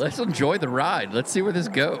happens. Here, let's enjoy the ride. Let's see where this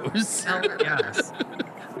goes. Yes.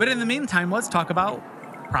 But in the meantime, let's talk about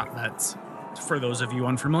prop bets. For those of you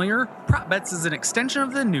unfamiliar, prop bets is an extension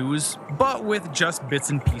of the news, but with just bits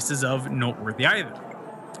and pieces of noteworthy items.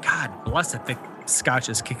 God bless it. The scotch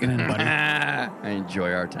is kicking in, buddy. I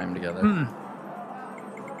enjoy our time together.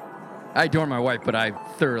 I adore my wife, but I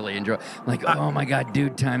thoroughly enjoy. Like, oh my God,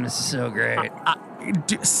 dude time, this is so great.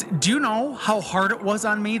 Do you know how hard it was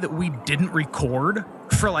on me that we didn't record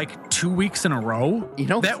for like 2 weeks in a row? You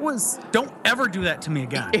know, don't ever do that to me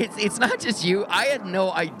again. It's not just you. I had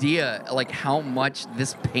no idea like how much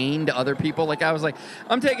this pained other people. Like I was like,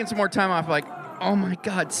 I'm taking some more time off. Like, oh my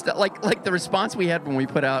God, like the response we had when we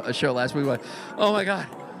put out a show last week was, oh my God,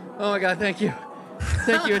 thank you.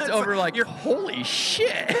 Thank you. It's over. Like, holy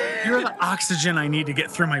shit. You're the oxygen I need to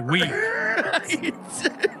get through my week. Right?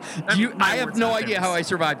 I have no idea how I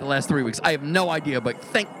survived the last 3 weeks. I have no idea, but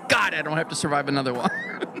thank God I don't have to survive another one.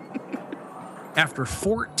 After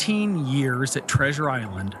 14 years at Treasure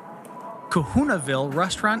Island, Kahunaville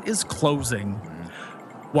restaurant is closing.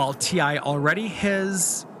 While TI already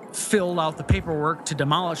has filled out the paperwork to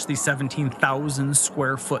demolish the 17,000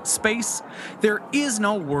 square foot space, there is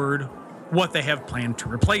no word what they have planned to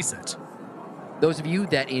replace it. Those of you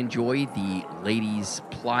that enjoy the ladies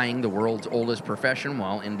plying the world's oldest profession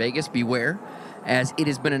while in Vegas, beware, as it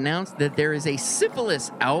has been announced that there is a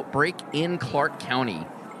syphilis outbreak in Clark County.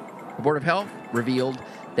 The Board of Health revealed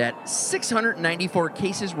that 694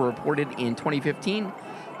 cases were reported in 2015,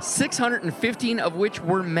 615 of which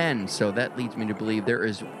were men. So that leads me to believe there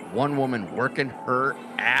is one woman working her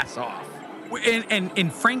ass off.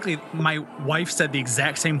 And frankly, my wife said the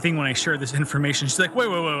exact same thing when I shared this information. She's like,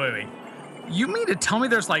 wait. You mean to tell me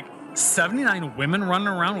there's like 79 women running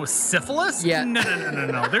around with syphilis? Yeah. No.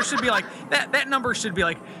 There should be like, that number should be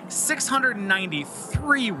like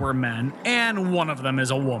 693 were men and one of them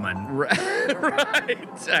is a woman. Right.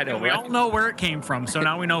 I know. And we all know where it came from, so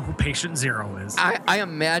now we know who patient zero is. I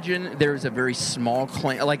imagine there's a very small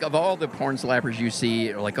claim, like of all the porn slappers you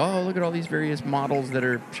see, like, oh, look at all these various models that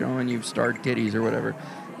are showing you starred titties or whatever,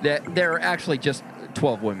 that there are actually just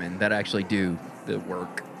 12 women that actually do the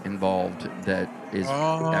work involved that is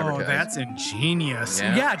advertised. That's ingenious.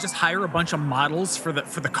 Yeah. Just hire a bunch of models for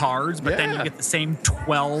the cards, but then you get the same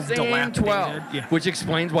 12 dilapidated. Yeah. Which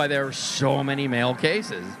explains why there are so many male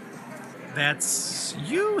cases. That's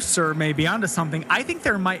you, sir, may be onto something. I think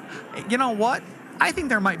there might, you know what? I think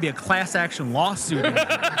there might be a class action lawsuit.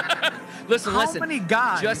 Listen. How many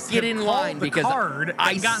guys just get in have line called the because card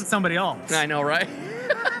and gotten somebody else? I know, right?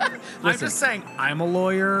 I'm just saying, I'm a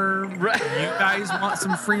lawyer. Right. You guys want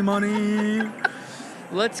some free money?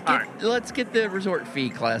 Let's get the resort fee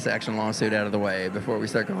class action lawsuit out of the way before we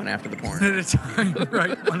start going after the porn. One at a time,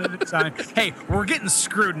 right? One at a time. Hey, we're getting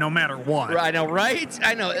screwed no matter what. I know, right?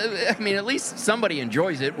 I know. I mean, at least somebody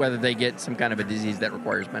enjoys it, whether they get some kind of a disease that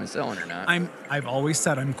requires penicillin or not. I've always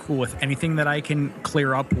said I'm cool with anything that I can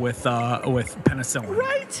clear up with penicillin.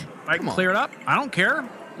 Right? If I can clear it up, I don't care.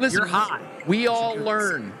 Listen, you're hot. We all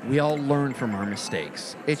learn. We all learn from our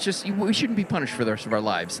mistakes. It's just we shouldn't be punished for the rest of our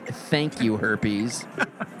lives. Thank you, herpes.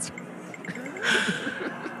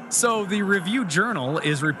 So the Review Journal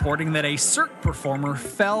is reporting that a Cirque performer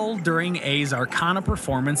fell during A's Arcana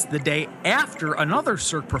performance the day after another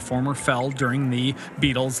Cirque performer fell during the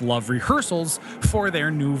Beatles' Love rehearsals for their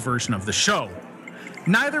new version of the show.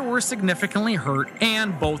 Neither were significantly hurt,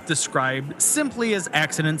 and both described simply as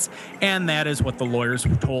accidents, and that is what the lawyers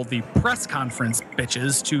told the press conference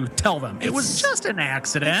bitches to tell them. It was just an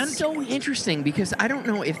accident. It's so interesting because I don't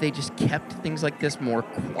know if they just kept things like this more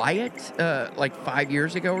quiet, like 5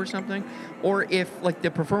 years ago or something, or if like the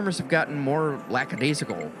performers have gotten more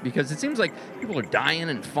lackadaisical, because it seems like people are dying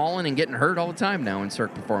and falling and getting hurt all the time now in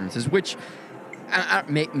Cirque performances, which...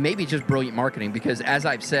 maybe just brilliant marketing, because as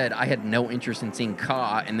I've said, I had no interest in seeing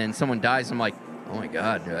Ka, and then someone dies, I'm like, oh my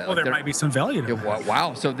God. Well, there might be some value to that.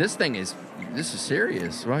 Wow, so this is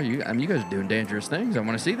serious. Wow, you guys are doing dangerous things. I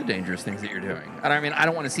want to see the dangerous things that you're doing. And I mean, I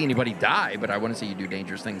don't want to see anybody die, but I want to see you do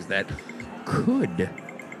dangerous things that could do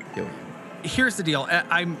it. Here's the deal.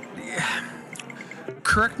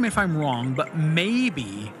 Correct me if I'm wrong, but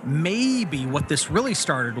maybe what this really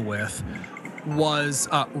started with was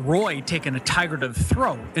Roy taking a tiger to the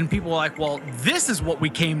throat, and people were like, well, this is what we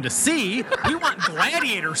came to see. We want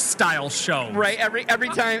gladiator style show. Right, every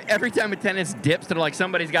time attendance dips, they're like,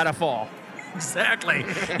 somebody's got to fall. Exactly.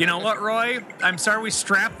 You know what, Roy? I'm sorry we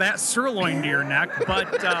strapped that sirloin to your neck, but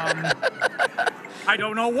I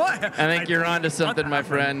don't know what. I think you're onto something, my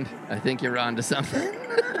friend. I think you're onto something.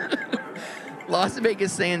 Las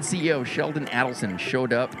Vegas Sands CEO Sheldon Adelson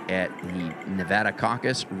showed up at the Nevada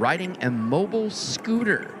caucus riding a mobile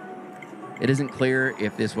scooter. It isn't clear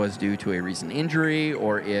if this was due to a recent injury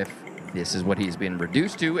or if this is what he's been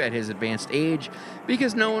reduced to at his advanced age,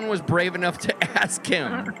 because no one was brave enough to ask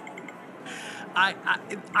him.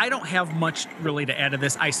 I don't have much really to add to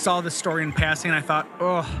this. I saw the story in passing and I thought,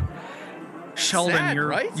 oh, Sheldon, Sad,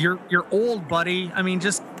 right? you're old, buddy. I mean,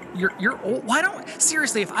 just you're old. Why don't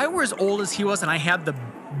seriously? If I were as old as he was and I had the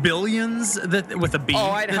billions that with a B,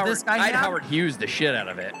 I'd had, Howard Hughes the shit out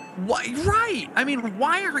of it. Why, right? I mean,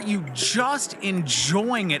 why aren't you just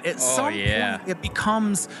enjoying it? At some point, it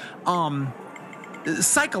becomes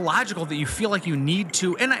psychological that you feel like you need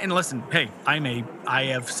to. And listen, hey, I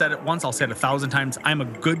have said it once, I'll say it 1,000 times. I'm a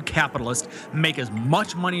good capitalist. Make as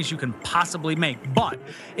much money as you can possibly make. But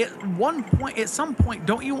at some point,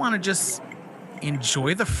 don't you want to just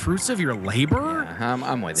enjoy the fruits of your labor? Yeah,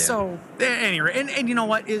 I'm with you. So anyway, and you know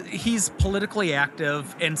what? He's politically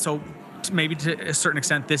active, and so maybe to a certain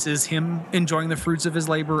extent, this is him enjoying the fruits of his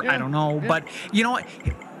labor. Yeah, I don't know, but you know what?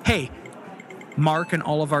 Hey, Mark and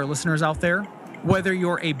all of our listeners out there, whether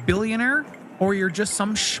you're a billionaire or you're just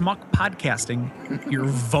some schmuck podcasting, your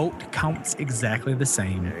vote counts exactly the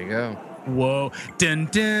same. There you go. Whoa. Dun,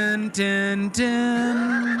 dun, dun,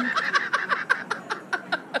 dun.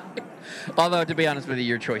 Although, to be honest with you,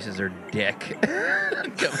 your choices are dick.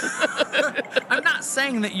 I'm not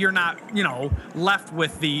saying that you're not, left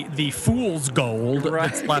with the fool's gold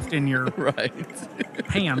that's left in your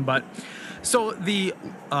hand, but... So the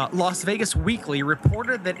Las Vegas Weekly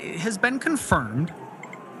reported that it has been confirmed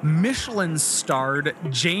Michelin-starred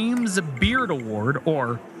James Beard Award,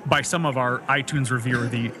 or by some of our iTunes reviewer,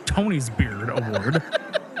 the Tony's Beard Award.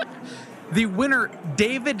 The winner,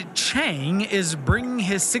 David Chang, is bringing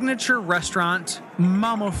his signature restaurant,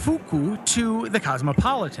 Momofuku, to the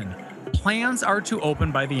Cosmopolitan. Plans are to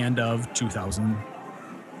open by the end of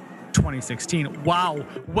 2016. Wow.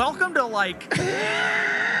 Welcome to,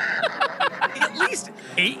 at least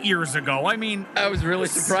 8 years ago. I mean, I was really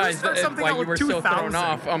surprised why you were so thrown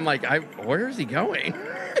off. I'm like, where is he going?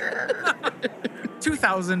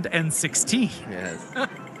 2016. Yes.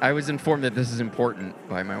 I was informed that this is important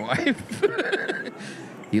by my wife.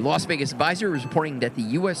 The Las Vegas Advisor is reporting that the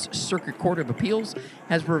U.S. Circuit Court of Appeals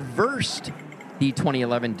has reversed the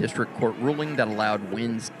 2011 district court ruling that allowed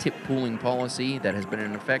Wynn's tip pooling policy that has been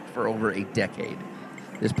in effect for over a decade.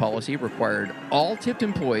 This policy required all tipped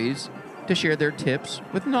employees to share their tips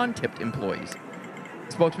with non-tipped employees.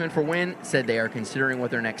 Spokesman for Wynn said they are considering what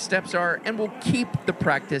their next steps are and will keep the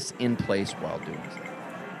practice in place while doing so.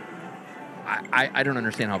 I don't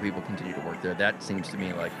understand how people continue to work there. That seems to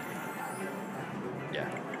me like,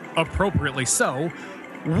 Appropriately so.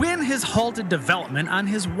 Wynn has halted development on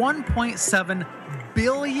his $1.7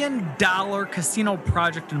 billion casino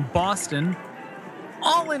project in Boston,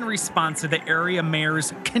 all in response to the area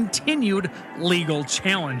mayor's continued legal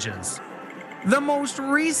challenges. The most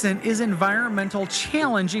recent is environmental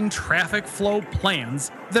challenging traffic flow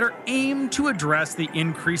plans that are aimed to address the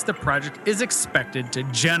increase the project is expected to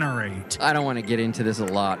generate. I don't want to get into this a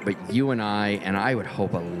lot, but you and I would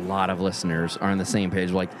hope a lot of listeners are on the same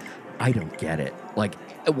page. Like, I don't get it. Like,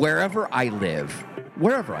 wherever I live,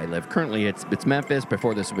 currently it's Memphis.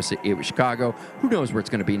 Before this it was Chicago. Who knows where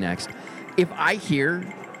it's going to be next? If I hear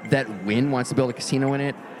that Wynn wants to build a casino in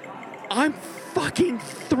it, I'm fucking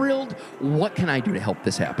thrilled. What can I do to help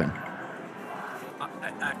this happen?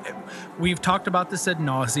 We've talked about this ad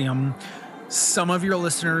nauseum. Some of your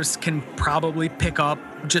listeners can probably pick up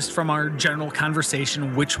just from our general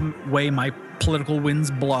conversation which way my political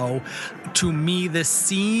winds blow. To me, this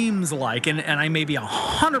seems like, and I may be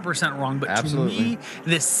 100% wrong, but Absolutely. To me,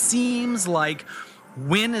 this seems like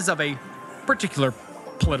Wynn is of a particular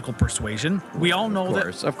political persuasion. We all know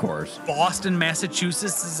that of course. Boston,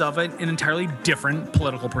 Massachusetts is of an entirely different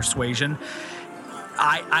political persuasion.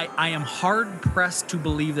 I am hard pressed to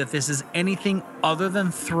believe that this is anything other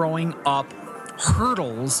than throwing up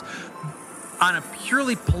hurdles on a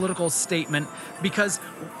purely political statement, because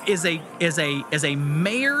as a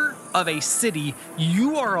mayor of a city,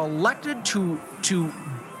 you are elected to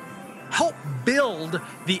help build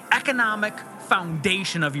the economic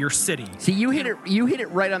foundation of your city. See, you hit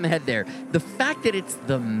it right on the head there. The fact that it's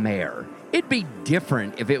the mayor, it'd be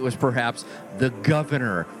different if it was perhaps the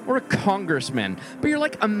governor or a congressman, but you're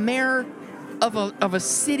like a mayor of a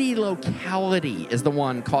city locality is the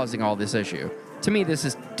one causing all this issue. To me, this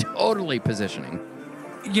is totally positioning.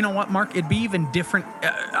 you know what, Mark? It'd be even different.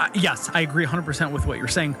 Yes, I agree 100% with what you're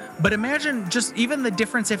saying. But imagine just even the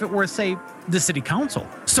difference if it were, say, the city council.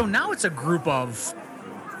 So now it's a group of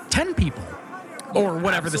 10 people or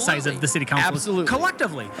whatever the size of the city council is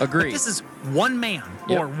collectively. Agree. But this is one man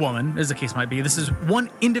or woman, as the case might be. This is one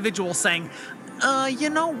individual saying, you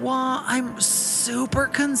know what? I'm super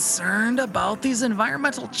concerned about these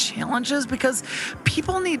environmental challenges because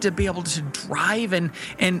people need to be able to drive and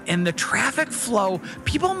the traffic flow.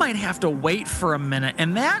 People might have to wait for a minute,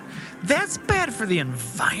 and that's bad for the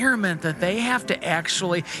environment that they have to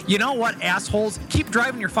actually, you know what, assholes? Keep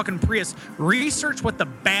driving your fucking Prius. Research what the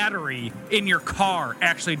battery in your car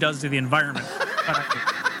actually does to the environment.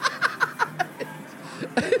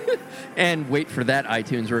 And wait for that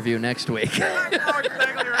iTunes review next week.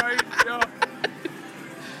 Exactly right. Yeah.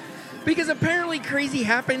 Because apparently crazy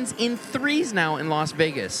happens in threes now in Las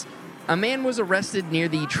Vegas. A man was arrested near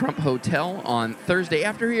the Trump Hotel on Thursday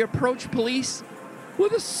after he approached police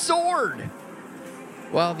with a sword.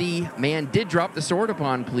 While the man did drop the sword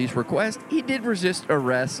upon police request, he did resist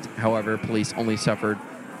arrest. However, police only suffered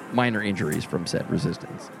minor injuries from said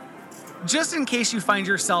resistance. Just in case you find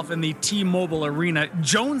yourself in the T-Mobile Arena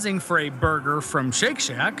jonesing for a burger from Shake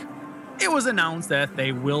Shack, it was announced that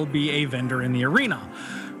they will be a vendor in the arena,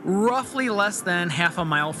 roughly less than half a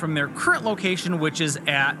mile from their current location, which is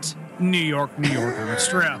at New York on the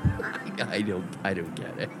Strip. I don't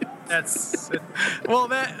get it. That's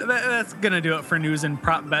gonna do it for news and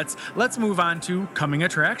prop bets. Let's move on to coming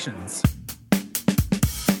attractions.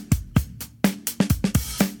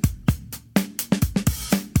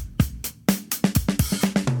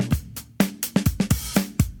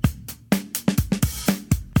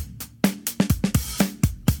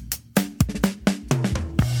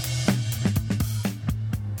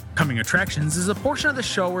 Coming Attractions is a portion of the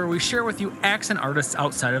show where we share with you acts and artists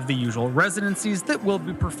outside of the usual residencies that will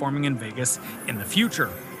be performing in Vegas in the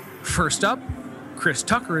future. First up, Chris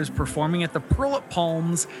Tucker is performing at the Pearl at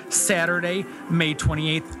Palms Saturday, May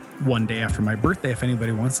 28th, one day after my birthday if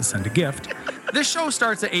anybody wants to send a gift. This show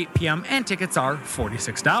starts at 8 p.m. and tickets are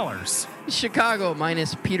 $46. Chicago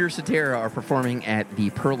minus Peter Cetera are performing at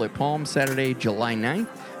the Pearl at Palms Saturday, July 9th.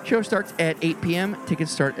 Show starts at 8 p.m.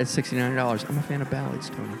 Tickets start at $69. I'm a fan of ballads,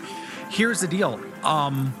 Tony. Here's the deal.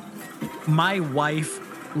 My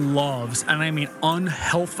wife loves, and I mean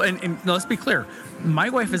unhealthy, and let's be clear, my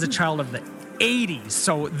wife is a child of the 80s,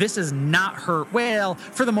 so this is not her, well,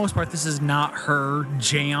 for the most part, this is not her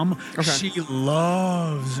jam. Okay. She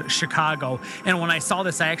loves Chicago. And when I saw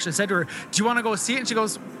this, I actually said to her, do you want to go see it? And she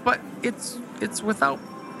goes, but it's without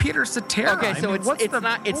Peter Cetera. Okay, so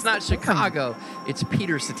it's not Chicago. It's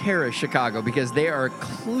Peter Cetera Chicago, because they are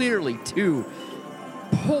clearly two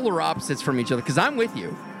polar opposites from each other. Because I'm with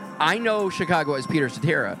you. I know Chicago as Peter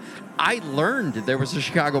Cetera. I learned there was a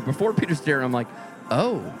Chicago before Peter Cetera. I'm like,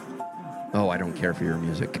 oh, I don't care for your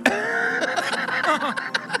music.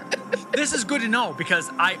 This is good to know, because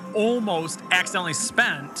I almost accidentally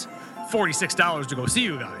spent $46 to go see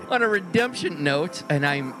you guys. On a redemption note, and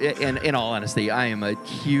in all honesty, I am a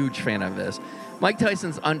huge fan of this. Mike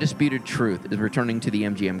Tyson's Undisputed Truth is returning to the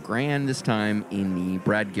MGM Grand, this time in the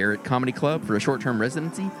Brad Garrett Comedy Club for a short-term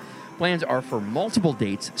residency. Plans are for multiple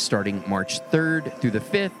dates starting March 3rd through the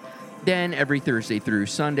 5th, then every Thursday through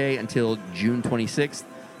Sunday until June 26th.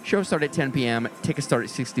 Shows start at 10 p.m. Tickets start at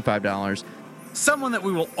 $65. Someone that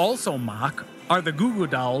we will also mock are the Goo Goo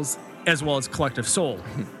Dolls, as well as Collective Soul.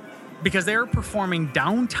 Because they are performing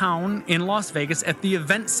downtown in Las Vegas at the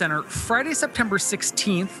Event Center Friday, September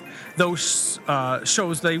 16th. Those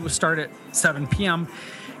shows, they will start at 7 p.m.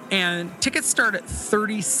 And tickets start at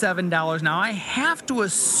 $37. Now, I have to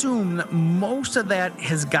assume that most of that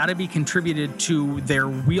has got to be contributed to their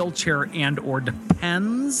wheelchair and or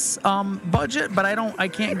Depends budget, but I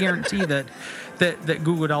can't guarantee that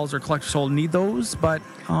Goo Goo Dolls or Collective Soul need those. But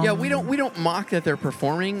yeah, we don't mock that they're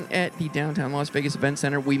performing at the downtown Las Vegas Event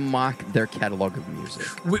Center. We mock their catalog of music.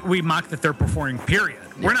 We mock that they're performing. Period.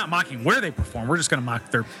 Yeah. We're not mocking where they perform. We're just going to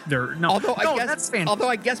mock their no. That's fantastic. Although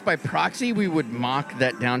I guess by proxy we would mock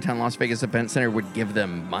that downtown Las Vegas Event Center would give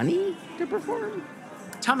them money to perform.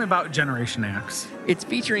 Tell me about Generation X. It's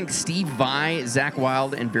featuring Steve Vai, Zach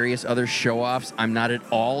Wilde, and various other show-offs I'm not at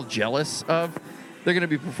all jealous of. They're going to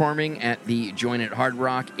be performing at the Joint at Hard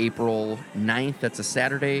Rock April 9th. That's a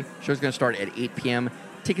Saturday. Show's going to start at 8 p.m.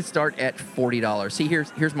 Tickets start at $40. See,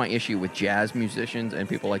 here's my issue with jazz musicians and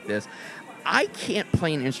people like this. I can't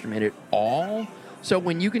play an instrument at all. So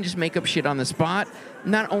when you can just make up shit on the spot,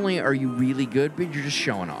 not only are you really good, but you're just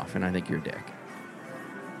showing off, and I think you're a dick.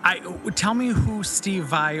 Tell me who Steve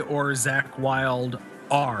Vai or Zach Wilde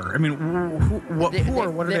are? I mean, what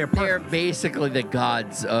are they a part They're of? basically the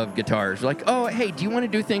gods of guitars. Like, oh, hey, do you want to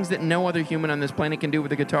do things that no other human on this planet can do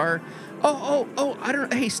with a guitar? Oh, I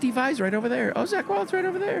don't know. Hey, Steve Vai's right over there. Oh, Zach Wild's right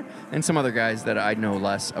over there. And some other guys that I know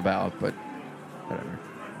less about, but whatever.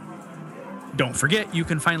 Don't forget, you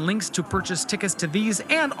can find links to purchase tickets to these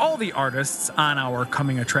and all the artists on our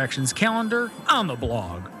coming attractions calendar on the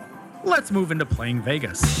blog. Let's move into Playing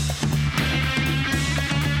Vegas.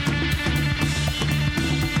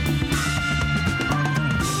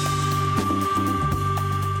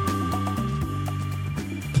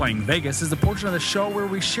 Playing Vegas is the portion of the show where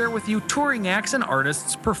we share with you touring acts and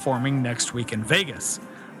artists performing next week in Vegas.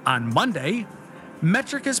 On Monday,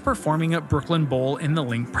 Metric is performing at Brooklyn Bowl in the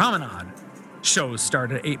Link Promenade. Shows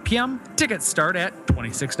start at 8 p.m. Tickets start at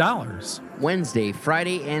 $26. Wednesday,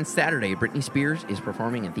 Friday, and Saturday, Britney Spears is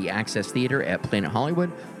performing at the Access Theater at Planet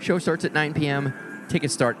Hollywood. Show starts at 9 p.m.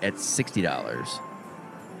 Tickets start at $60.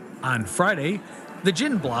 On Friday, the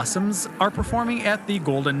Gin Blossoms are performing at the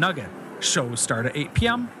Golden Nugget. Shows start at 8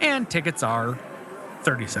 p.m. and tickets are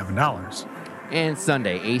 $37. And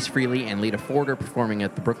Sunday, Ace Frehley and Lita Ford are performing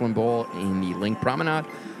at the Brooklyn Bowl in the Link Promenade.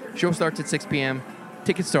 Show starts at 6 p.m.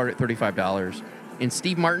 Tickets start at $35. And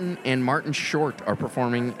Steve Martin and Martin Short are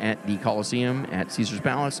performing at the Coliseum at Caesar's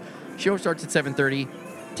Palace. Show starts at 7:30.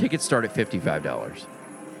 Tickets start at $55.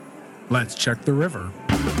 Let's check the river.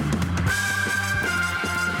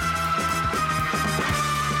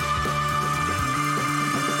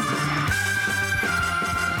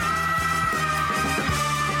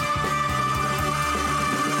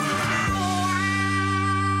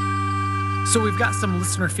 So we've got some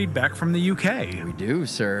listener feedback from the UK. We do,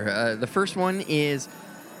 sir. The first one is,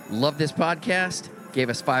 love this podcast. Gave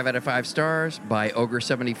us 5 out of 5 stars by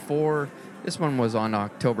Ogre74. This one was on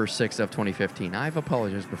October 6th of 2015. I've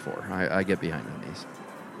apologized before. I get behind on these.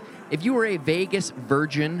 If you are a Vegas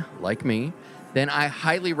virgin like me, then I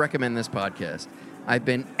highly recommend this podcast. I've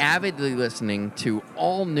been avidly listening to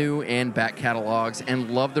all new and back catalogs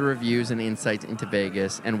and love the reviews and insights into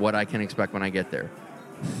Vegas and what I can expect when I get there.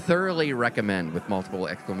 Thoroughly recommend with multiple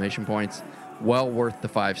exclamation points. Well worth the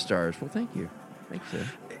 5 stars. Well, thank you. Thanks, sir.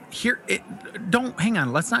 Hang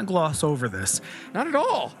on. Let's not gloss over this. Not at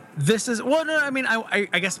all. This is, well, no, I mean, I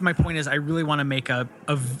guess my point is I really want to make a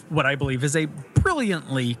what I believe is a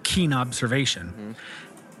brilliantly keen observation.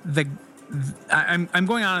 Mm-hmm. I'm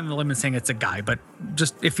going on the limb and saying it's a guy, but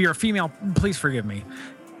just if you're a female, please forgive me.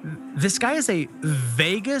 This guy is a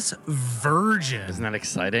Vegas virgin. Isn't that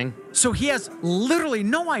exciting? So he has literally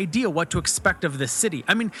no idea what to expect of this city.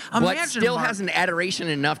 I mean, imagine. But still has an adoration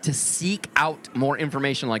enough to seek out more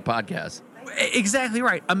information like podcasts. Exactly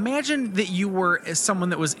right. Imagine that you were someone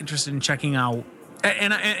that was interested in checking out,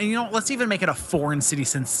 and you know, let's even make it a foreign city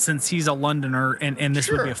since he's a Londoner and this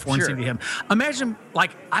would be a foreign city to him. Imagine, like,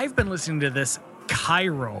 I've been listening to this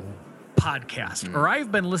Cairo podcast, or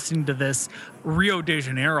I've been listening to this Rio de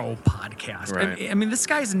Janeiro podcast. Right. I mean, this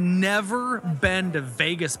guy's never been to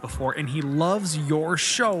Vegas before, and he loves your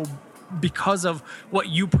show because of what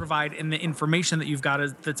you provide and the information that you've got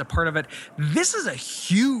that's a part of it. This is a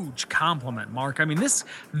huge compliment, Mark. I mean, that's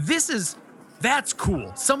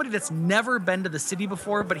cool. Somebody that's never been to the city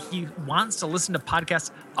before, but he wants to listen to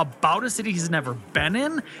podcasts about a city he's never been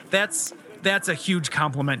in. That's a huge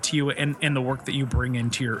compliment to you and the work that you bring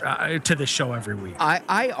into your to the show every week.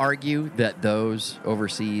 I argue that those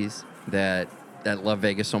overseas that love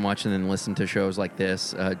Vegas so much and then listen to shows like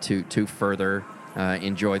this to further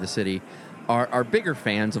enjoy the city are bigger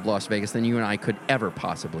fans of Las Vegas than you and I could ever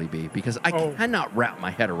possibly be, because I cannot wrap my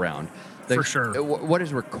head around for sure what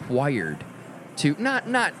is required to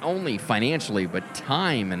not only financially but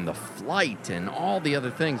time and the flight and all the other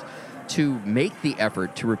things to make the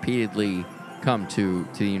effort to repeatedly come to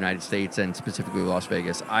the United States and specifically Las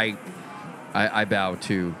Vegas. I bow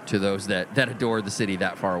to those that adore the city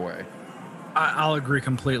that far away. I'll agree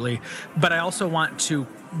completely. But I also want to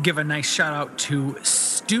give a nice shout out to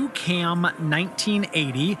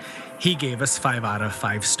StuCam1980. He gave us 5 out of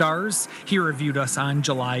 5 stars. He reviewed us on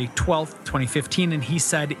July 12th, 2015, and he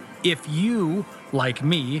said, if you, like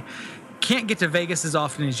me, can't get to Vegas as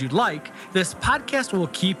often as you'd like, this podcast will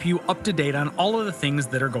keep you up to date on all of the things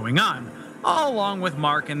that are going on. Along with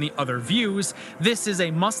Mark and the other views, this is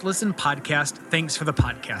a must-listen podcast. Thanks for the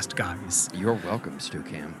podcast, guys. You're welcome,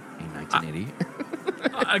 StuCam in 1980.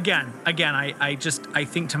 Again, I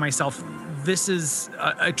think to myself, this is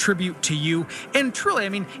a tribute to you. And truly, I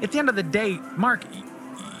mean, at the end of the day, Mark,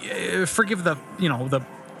 forgive the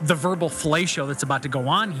verbal fellatio that's about to go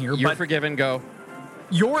on here. You're forgiven. Go.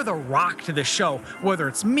 you're the rock to the show, whether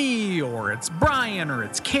it's me or it's Brian or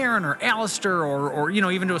it's Karen or Alistair or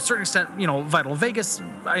even to a certain extent, Vital Vegas.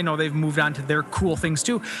 I know they've moved on to their cool things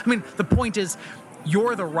too. I mean, the point is,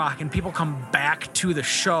 you're the rock, and people come back to the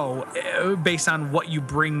show based on what you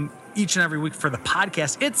bring each and every week for the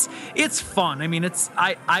podcast. It's fun. I mean,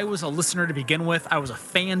 I was a listener to begin with. I was a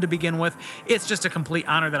fan to begin with. It's just a complete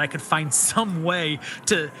honor that I could find some way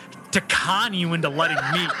to con you into letting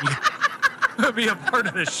me be a part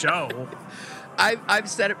of the show. I've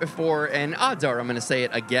said it before, and odds are I'm going to say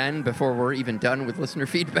it again before we're even done with listener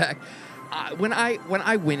feedback. When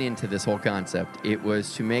I went into this whole concept, it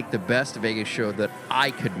was to make the best Vegas show that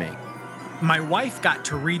I could make. My wife got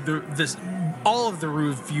to read all of the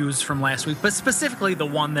reviews from last week, but specifically the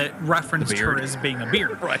one that referenced her as being a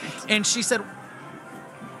beard. Right. And she said,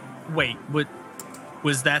 "Wait,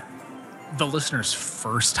 was that the listener's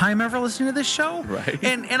first time ever listening to this show?" Right.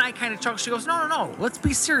 And I kind of chuckled. She goes, No. Let's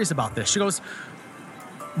be serious about this. She goes,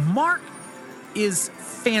 "Mark is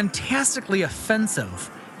fantastically offensive.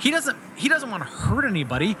 He doesn't want to hurt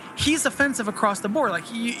anybody. He's offensive across the board. Like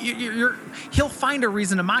he'll find a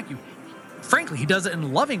reason to mock you. Frankly, he does it in a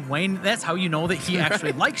loving way, and that's how you know that he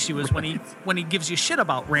actually likes you, is when he gives you shit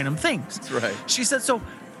about random things." That's right. She said, "So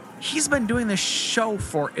he's been doing this show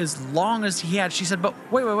for as long as he had." She said, "But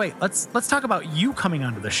wait. Let's talk about you coming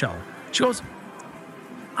onto the show." She goes,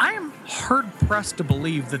 "I am hard pressed to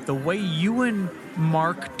believe that the way you and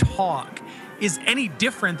Mark talk is any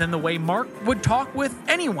different than the way Mark would talk with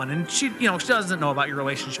anyone." And she doesn't know about your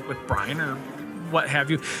relationship with Brian or what have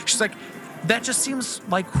you. She's like, "That just seems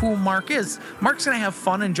like who Mark is. Mark's going to have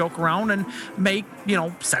fun and joke around and make,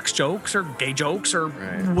 sex jokes or gay jokes or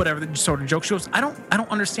whatever the sort of jokes." She goes, I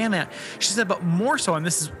don't understand that." She said, "But more so," and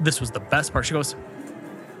this was the best part. She goes,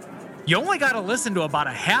 "You only got to listen to about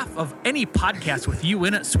a half of any podcast with you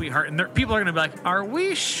in it, sweetheart, and people are going to be like, are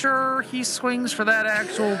we sure he swings for that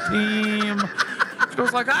actual team?" She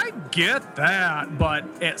goes, like, "I get that, but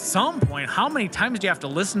at some point, how many times do you have to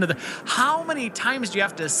listen to how many times do you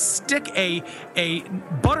have to stick a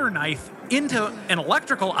butter knife into an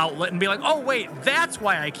electrical outlet and be like, oh, wait, that's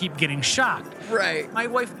why I keep getting shocked." Right. My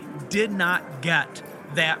wife did not get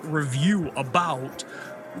that review about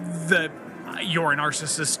 "You're a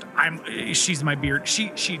narcissist, she's my beard."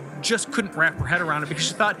 She just couldn't wrap her head around it, because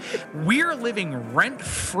she thought we're living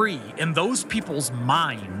rent-free in those people's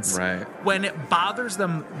minds. Right. When it bothers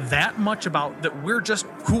them that much about that we're just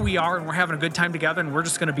who we are and we're having a good time together and we're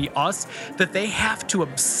just going to be us, that they have to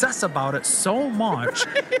obsess about it so much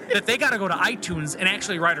that they got to go to iTunes and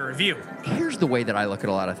actually write a review. Here's the way that I look at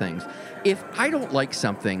a lot of things. If I don't like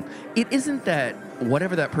something, it isn't that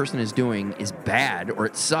whatever that person is doing is bad or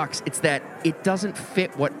it sucks. It's that it doesn't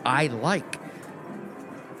fit what I like.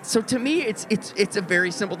 So to me, it's a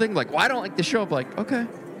very simple thing. Like, well, I don't like the show. I'm like, okay.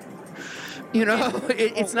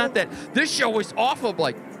 It's not that this show is awful. I'm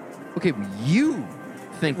like, okay, you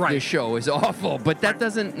think this show is awful, but that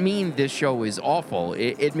doesn't mean this show is awful.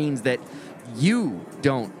 It means that you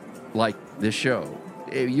don't like this show.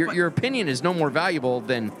 Your opinion is no more valuable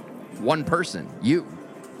than one person, you.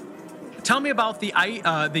 Tell me about the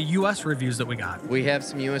U.S. reviews that we got. We have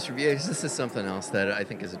some U.S. reviews. This is something else that I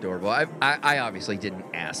think is adorable. I obviously didn't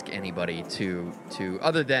ask anybody to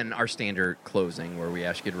other than our standard closing where we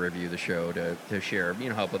ask you to review the show to share,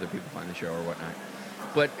 help other people find the show or whatnot.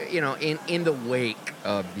 But, in the wake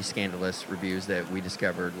of the scandalous reviews that we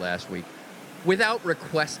discovered last week, without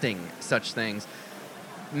requesting such things,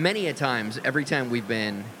 many a times, every time we've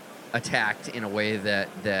been attacked in a way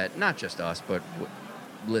that not just us, but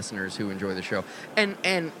listeners who enjoy the show,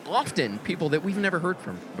 and often people that we've never heard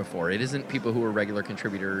from before. It isn't people who are regular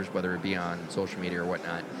contributors, whether it be on social media or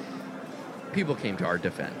whatnot. People came to our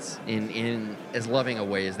defense in as loving a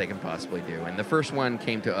way as they can possibly do. And the first one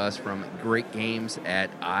came to us from Great Games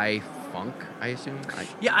at iFunk, I assume?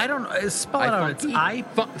 I don't know. Spell it out. It's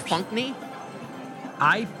Funkney?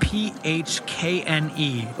 IPHKNE.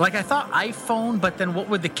 Like, I thought iPhone, but then what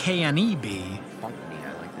would the KNE be? Funkney,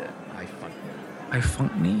 I like that.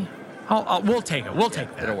 iFunkney? Oh, we'll take it. We'll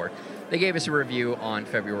take that. It'll work. They gave us a review on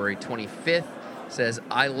February 25th. Says,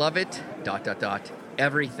 "I love it, ...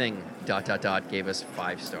 everything, ... gave us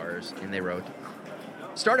 5 stars. And they wrote,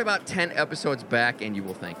 "Start about 10 episodes back and you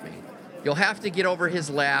will thank me. You'll have to get over his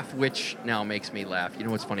laugh," which now makes me laugh. You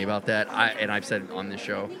know what's funny about that? I've said on this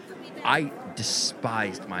show, I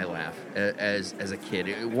despised my laugh as a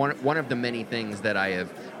kid. One of the many things that I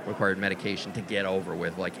have required medication to get over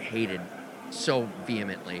with, like hated so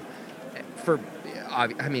vehemently.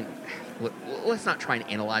 Let's not try and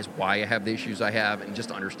analyze why I have the issues I have, and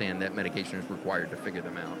just understand that medication is required to figure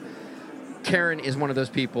them out. Karen is one of those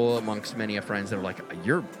people amongst many of friends that are like,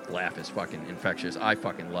 your laugh is fucking infectious. I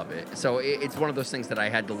fucking love it. So it's one of those things that I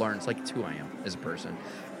had to learn. It's like it's who I am as a person.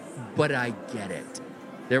 But I get it.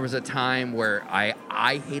 There was a time where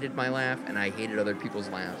I hated my laugh and I hated other people's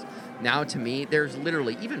laughs. Now to me, there's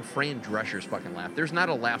literally, even Fran Drescher's fucking laugh. There's not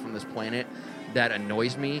a laugh on this planet that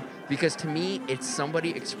annoys me, because to me, it's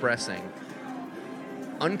somebody expressing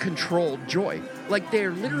uncontrolled joy. Like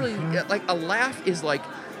they're literally, like a laugh is like,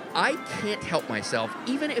 I can't help myself.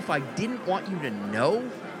 Even if I didn't want you to know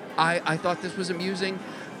I thought this was amusing,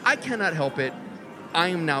 I cannot help it. I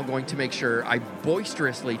am now going to make sure I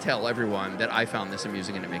boisterously tell everyone that I found this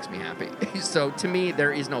amusing and it makes me happy. So to me,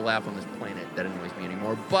 there is no laugh on this planet that annoys me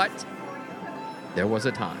anymore, but there was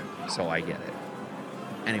a time, so I get it.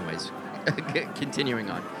 Anyways, continuing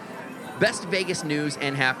on. Best Vegas news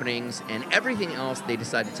and happenings and everything else they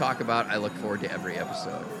decide to talk about, I look forward to every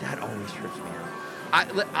episode. That always trips me out.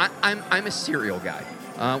 I'm a serial guy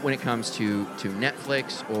when it comes to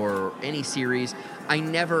Netflix or any series. I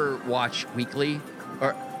never watch weekly,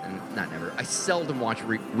 or not never. I seldom watch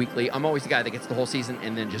weekly. I'm always the guy that gets the whole season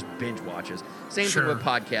and then just binge watches. Same thing with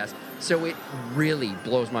podcasts. So it really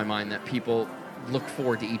blows my mind that people look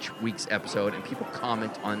forward to each week's episode and people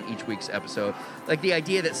comment on each week's episode. Like the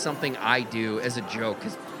idea that something I do as a joke,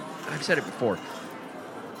 because I've said it before,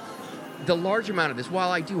 the large amount of this,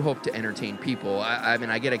 while I do hope to entertain people, I mean,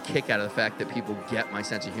 I get a kick out of the fact that people get my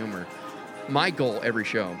sense of humor. My goal every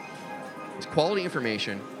show is quality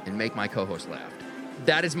information and make my co-host laugh.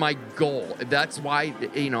 That is my goal. That's why,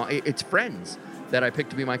 it's friends that I pick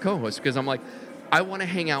to be my co-host, because I'm like, I want to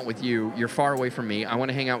hang out with you. You're far away from me. I want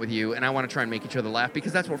to hang out with you, and I want to try and make each other laugh,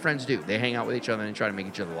 because that's what friends do. They hang out with each other and try to make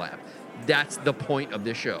each other laugh. That's the point of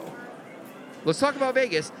this show. Let's talk about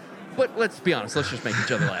Vegas. But let's be honest, let's just make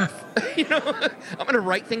each other laugh. I'm going to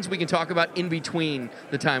write things we can talk about in between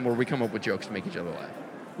the time where we come up with jokes to make each other laugh.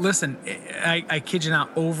 Listen, I kid you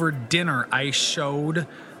not, over dinner, I showed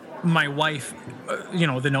my wife,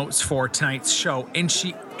 the notes for tonight's show, and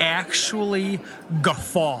she actually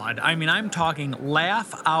guffawed. I mean, I'm talking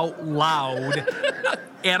laugh out loud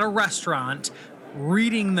at a restaurant,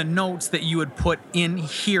 reading the notes that you had put in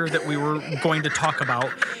here that we were going to talk about.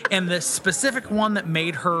 And the specific one that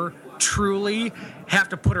made her truly have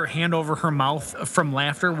to put her hand over her mouth from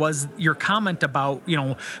laughter was your comment about,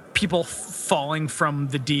 people falling from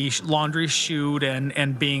the laundry chute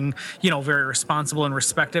and being, very responsible and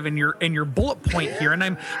respective. And your bullet point here, and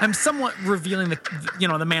I'm somewhat revealing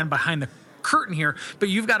the man behind the curtain here, but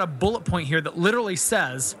you've got a bullet point here that literally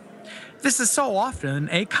says, this is so often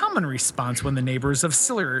a common response when the neighbors of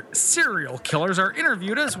serial killers are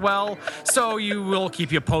interviewed as well, so you will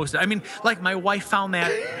keep you posted. I mean, like, my wife found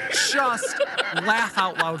that just laugh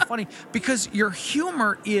out loud funny, because your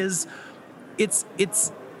humor is, it's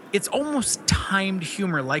almost timed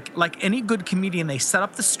humor. Like any good comedian, they set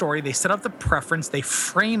up the story, they set up the preference, they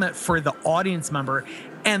frame it for the audience member,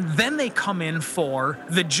 and then they come in for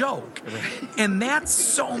the joke. Right. And that's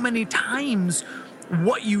so many times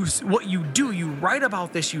what you do. You write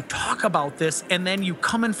about this, you talk about this, and then you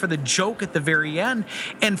come in for the joke at the very end.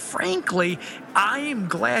 And frankly, I am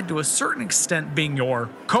glad, to a certain extent, being your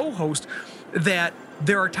co-host, that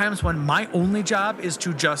there are times when my only job is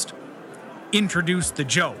to just introduce the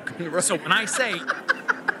joke. Right. So when I say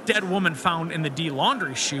dead woman found in the D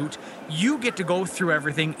laundry chute, you get to go through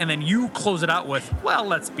everything, and then you close it out with, well,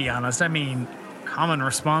 let's be honest, I mean, common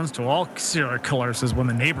response to all serial killers is when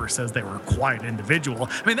the neighbor says they were a quiet individual.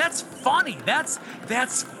 I mean, that's funny. That's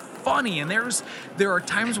funny. And there are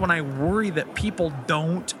times when I worry that people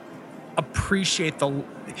don't appreciate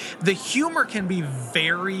the humor can be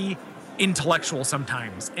very intellectual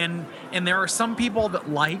sometimes. And there are some people that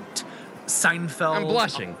liked Seinfeld. I'm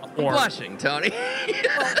blushing, Tony.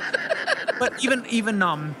 But even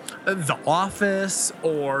The Office,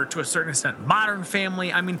 or to a certain extent Modern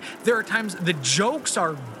Family, I mean, there are times the jokes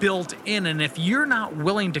are built in, and if you're not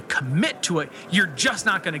willing to commit to it, you're just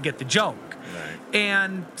not going to get the joke. Right.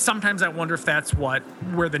 And sometimes I wonder if that's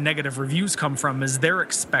where the negative reviews come from, is they're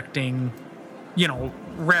expecting,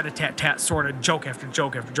 rat-a-tat-tat sort of joke after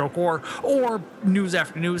joke after joke, or news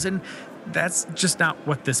after news, and that's just not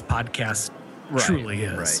what this podcast truly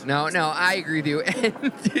is. Right. No, I agree with you.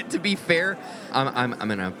 And to be fair, I'm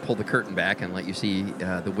going to pull the curtain back and let you see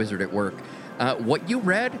the wizard at work. What you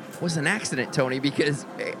read was an accident, Tony, because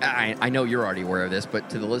I know you're already aware of this, but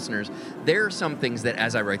to the listeners, there are some things that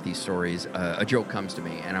as I write these stories, a joke comes to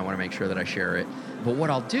me, and I want to make sure that I share it. But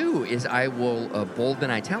what I'll do is I will bold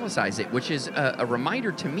and italicize it, which is a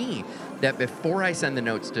reminder to me that before I send the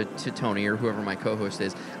notes to Tony or whoever my co-host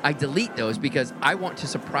is, I delete those because I want to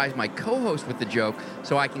surprise my co-host with the joke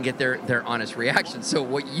so I can get their honest reaction. So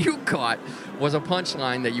what you caught was a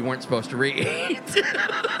punchline that you weren't supposed to read.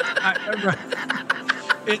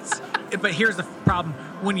 But here's the problem: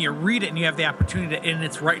 when you read it and you have the opportunity to, and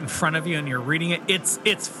it's right in front of you and you're reading it,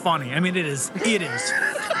 it's funny. I mean, it is.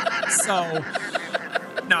 So,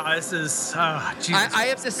 no, this is. Jesus. I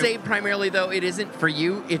have to say, primarily though, it isn't for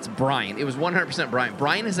you. It's Brian. It was 100% Brian.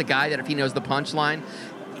 Brian is a guy that if he knows the punchline,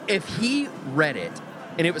 if he read it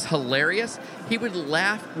and it was hilarious, he would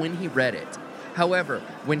laugh when he read it. However,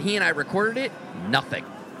 when he and I recorded it, nothing.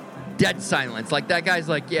 Dead silence. Like, that guy's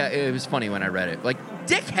like, yeah, it was funny when I read it. Like,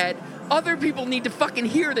 dickhead, other people need to fucking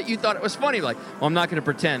hear that you thought it was funny. Like, well, I'm not going to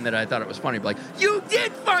pretend that I thought it was funny. But like, you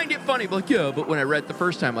did find it funny. But like, yeah, but when I read it the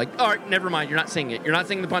first time, like, all right, never mind. You're not singing it. You're not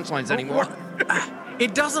singing the punchlines anymore.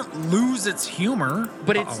 It doesn't lose its humor.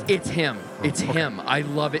 But it's him. It's him. I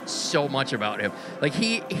love it so much about him. Like,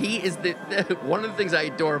 he is the one of the things I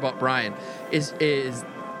adore about Brian is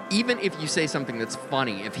even if you say something that's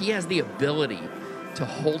funny, if he has the ability to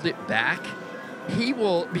hold it back, he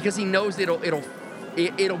will, because he knows it'll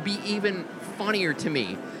be even funnier to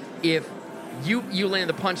me if you land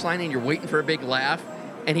the punchline and you're waiting for a big laugh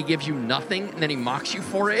and he gives you nothing and then he mocks you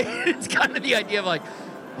for it. It's kind of the idea of like,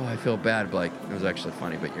 oh, I feel bad, but like, it was actually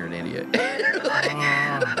funny, but you're an idiot.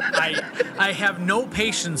 I have no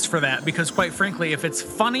patience for that because, quite frankly, if it's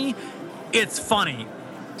funny, it's funny.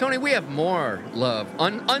 Tony, we have more love,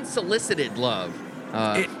 unsolicited love.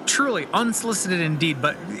 It truly unsolicited indeed,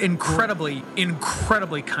 but incredibly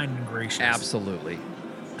kind and gracious. Absolutely.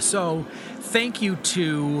 So, thank you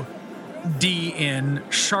to D in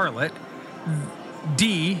Charlotte.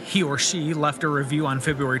 D, he or she, left a review on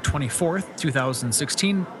February 24th,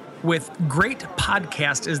 2016, with "Great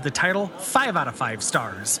podcast" is the title, 5 out of 5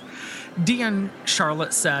 stars. D in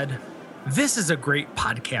Charlotte said, "This is a great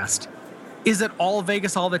podcast. Is it all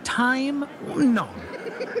Vegas all the time? No.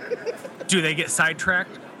 Do they get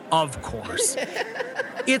sidetracked? Of course.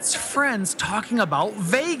 It's friends talking about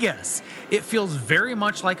Vegas. It feels very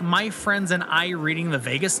much like my friends and I reading the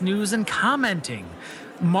Vegas news and commenting.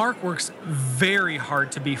 Mark works very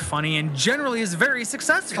hard to be funny and generally is very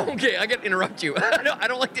successful." Okay, I got to interrupt you. I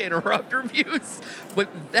don't like to interrupt reviews, but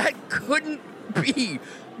that couldn't be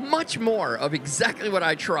much more of exactly what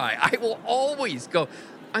I try. I will always go,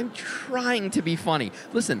 I'm trying to be funny.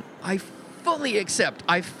 Listen, I fully accept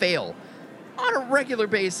I fail on a regular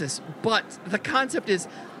basis, but the concept is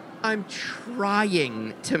I'm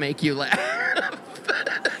trying to make you laugh.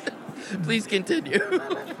 Please continue.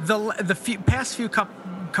 The past few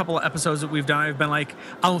couple of episodes that we've done, I've been like,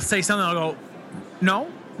 I'll say something, I'll go, no,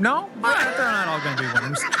 they're not all going to be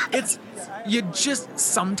winners.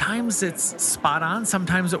 Sometimes it's spot on,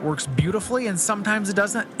 sometimes it works beautifully, and sometimes it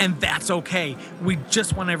doesn't, and that's okay. We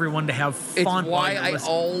just want everyone to have fun. It's why I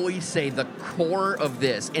always say the core of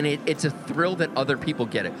this, and it's a thrill that other people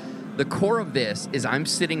get it. The core of this is I'm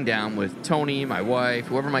sitting down with Tony, my wife,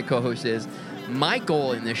 whoever my co-host is. My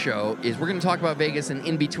goal in this show is we're going to talk about Vegas, and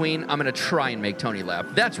in between, I'm going to try and make Tony laugh.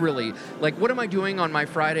 That's really, like, what am I doing on my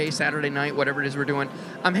Friday, Saturday night, whatever it is we're doing?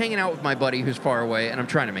 I'm hanging out with my buddy who's far away, and I'm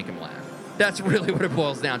trying to make him laugh. That's really what it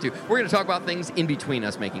boils down to. We're going to talk about things in between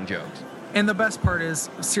us making jokes. And the best part is,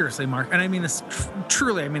 seriously, Mark, and I mean this,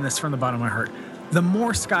 truly, I mean this from the bottom of my heart, the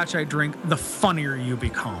more scotch I drink, the funnier you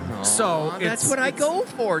become. Aww, so that's what I go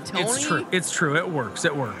for, Tony. It's true. It works.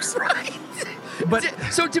 Right. But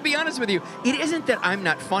so to be honest with you, it isn't that I'm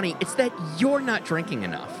not funny. It's that you're not drinking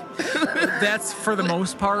enough. That's, for the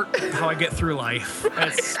most part, how I get through life.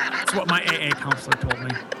 That's what my AA counselor told me.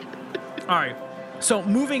 All right. So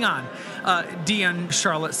moving on, D and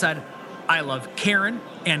Charlotte said, "I love Karen,"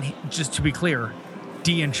 and just to be clear,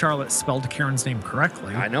 D and Charlotte spelled Karen's name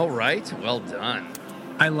correctly. I know, right? Well done.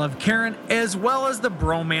 "I love Karen as well as the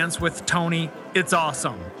bromance with Tony. It's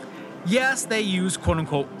awesome. Yes, they use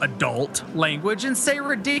quote-unquote adult language and say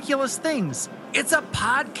ridiculous things. It's a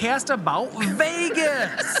podcast about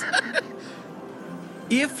Vegas."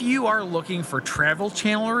 If you are looking for Travel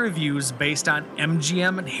Channel reviews based on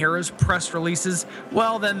MGM and Harrah's press releases,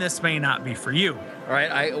 well, then this may not be for you. All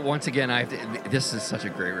right, this is such a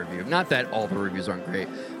great review. Not that all the reviews aren't great,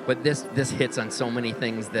 but this hits on so many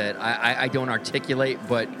things that I don't articulate,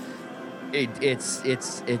 but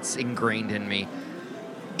it's ingrained in me.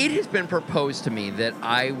 It has been proposed to me that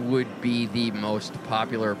I would be the most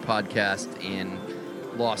popular podcast in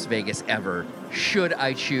Las Vegas ever, should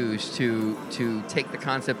I choose to take the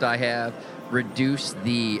concept I have, reduce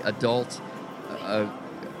the adult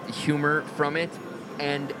humor from it,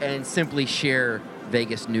 and simply share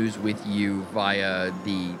Vegas news with you via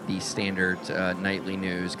the standard nightly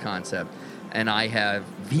news concept. And I have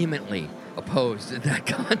vehemently opposed that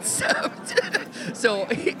concept. So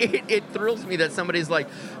it thrills me that somebody's like,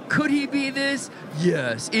 could he be this?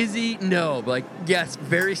 Yes. Is he? No. Like, yes,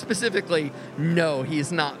 very specifically, no,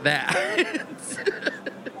 he's not that.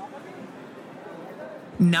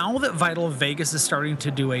 Now that Vital Vegas is starting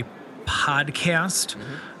to do a podcast,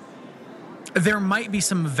 there might be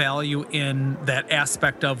some value in that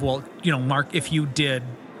aspect of, well, you know, Mark, if you did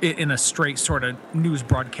it in a straight sort of news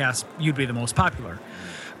broadcast, you'd be the most popular.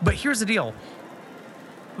 But here's the deal.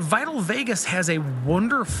 Vital Vegas has a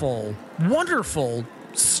wonderful, wonderful,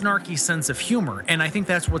 snarky sense of humor. And I think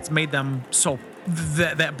that's what's made them so,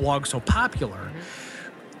 that blog so popular.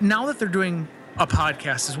 Now that they're doing a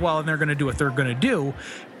podcast as well, and they're going to do what they're going to do,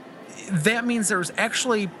 that means there's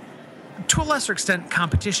actually, to a lesser extent,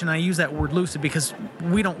 competition. I use that word loosely because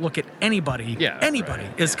we don't look at anybody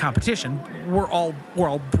as competition. We're all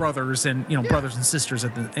brothers and, you know, brothers and sisters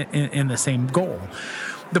in the same goal.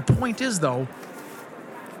 The point is, though,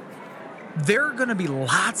 there are going to be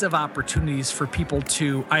lots of opportunities for people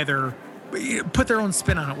to either put their own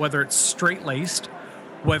spin on it, whether it's straight-laced,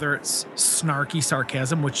 whether it's snarky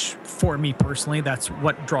sarcasm, which for me personally, that's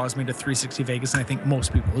what draws me to 360 Vegas, and I think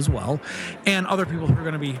most people as well, and other people who are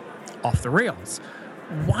going to be off the rails.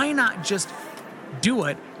 Why not just do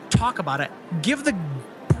it, talk about it, give the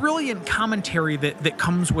brilliant commentary that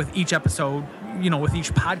comes with each episode, you know, with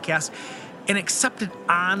each podcast, and accept it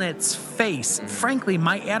on its face. Frankly,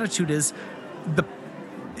 my attitude is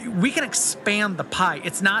we can expand the pie.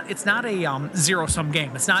 It's not a zero-sum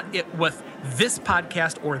game. It's not it with this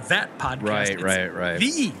podcast or that podcast. Right.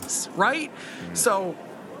 These, right? So,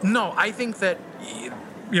 no, I think that,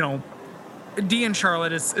 you know, Dee and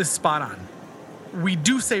Charlotte is spot on. We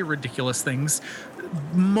do say ridiculous things.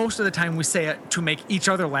 Most of the time we say it to make each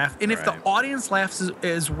other laugh. And if the audience laughs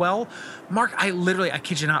as well, Mark, I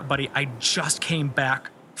kid you not, buddy, I just came back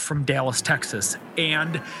from Dallas, Texas,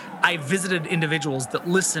 and I visited individuals that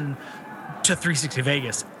listen to 360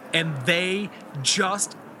 Vegas, and they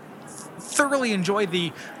just thoroughly enjoy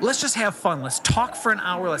let's just have fun. Let's talk for an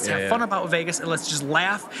hour. Let's have fun about Vegas, and let's just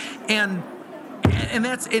laugh. And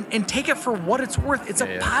that's and take it for what it's worth. It's a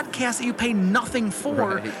podcast that you pay nothing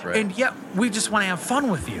for, and yet we just want to have fun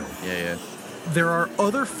with you. There are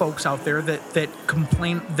other folks out there that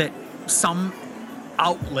complain that some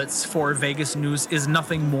outlets for Vegas news is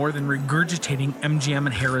nothing more than regurgitating MGM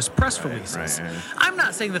and Harrah's press releases. I'm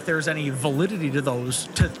not saying that there's any validity to those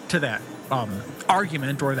to that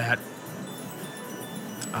argument or that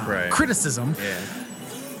criticism.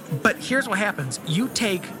 But here's what happens. You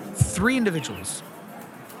take three individuals,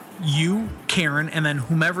 you, Karen, and then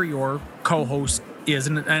whomever your co-host is,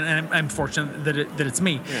 and I'm fortunate that it's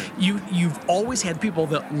me. You've always had people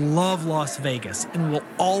that love Las Vegas and will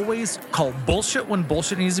always call bullshit when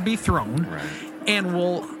bullshit needs to be thrown, and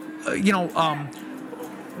will,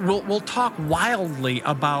 we'll talk wildly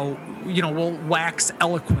about, we'll wax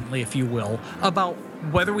eloquently, if you will, about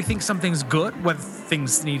whether we think something's good, whether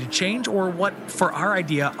things need to change, or what, for our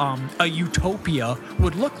idea, a utopia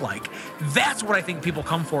would look like. That's what I think people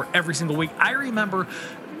come for every single week. I remember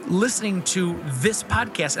listening to this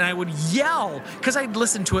podcast, and I would yell, because I'd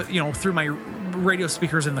listen to it, through my radio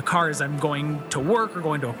speakers in the car as I'm going to work or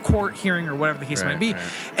going to a court hearing or whatever the case might be.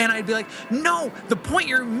 And I'd be like, no, the point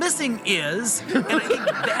you're missing is, and I think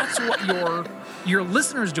that's what your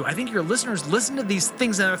listeners do. I think your listeners listen to these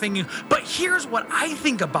things and they're thinking, but here's what I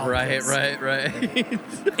think about this. Right.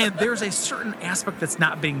 And there's a certain aspect that's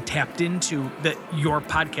not being tapped into that your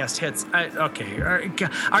podcast hits.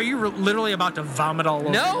 Are you literally about to vomit all over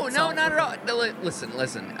yourself? No, not at all. No, listen.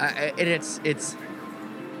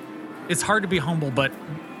 It's hard to be humble, but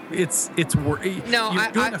it's worth. No,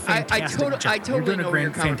 you're doing a fantastic job. I totally know where you're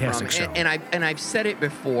coming from, show. and I've said it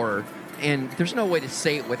before, and there's no way to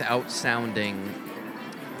say it without sounding.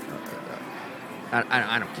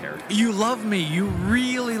 I don't care. You love me. You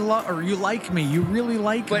really love, or you like me. You really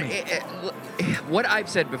like me. But what I've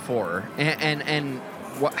said before, and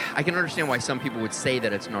what, I can understand why some people would say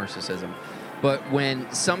that it's narcissism, but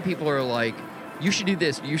when some people are like, you should do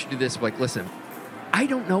this, like, listen, I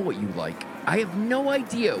don't know what you like. I have no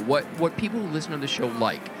idea what people who listen to the show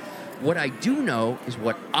like. What I do know is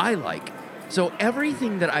what I like. So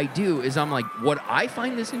everything that I do is I'm like, would I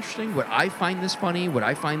find this interesting? Would I find this funny? Would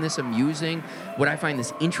I find this amusing? Would I find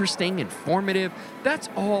this interesting, informative? That's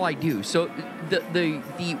all I do. So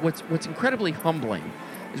what's incredibly humbling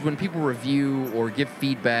is when people review or give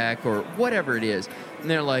feedback or whatever it is, and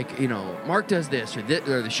they're like, Mark does this or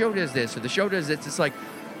the show does this or the show does this. It's like,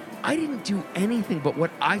 I didn't do anything but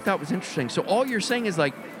what I thought was interesting. So all you're saying is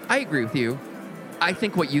like, I agree with you. I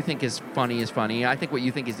think what you think is funny is funny. I think what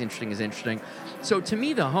you think is interesting. So to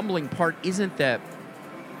me, the humbling part isn't that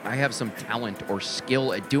I have some talent or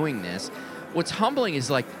skill at doing this. What's humbling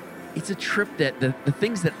is like, it's a trip that the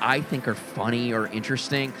things that I think are funny or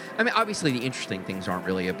interesting, I mean, obviously the interesting things aren't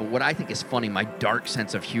really it, but what I think is funny, my dark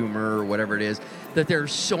sense of humor or whatever it is, that there are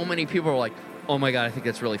so many people who are like, oh my God, I think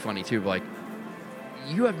that's really funny too. But like,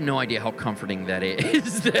 you have no idea how comforting that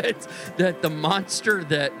is. that the monster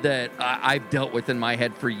that I've dealt with in my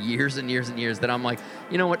head for years and years and years. That I'm like,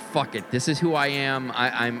 you know what? Fuck it. This is who I am.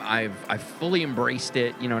 I've fully embraced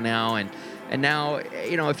it. Now and now,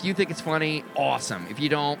 if you think it's funny, awesome. If you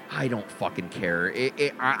don't, I don't fucking care.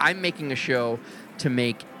 I'm making a show to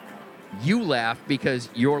make you laugh because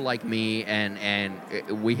you're like me and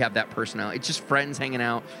we have that personality. It's just friends hanging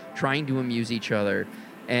out, trying to amuse each other.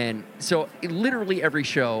 And so literally every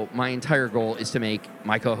show, my entire goal is to make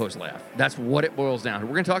my co-host laugh. That's what it boils down to.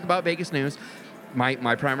 We're going to talk about Vegas news.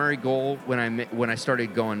 My primary goal when I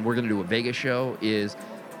started going, we're going to do a Vegas show, is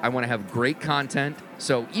I want to have great content.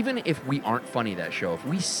 So even if we aren't funny that show, if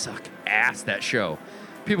we suck ass that show,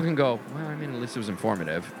 people can go, well, I mean, at least it was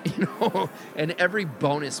informative, And every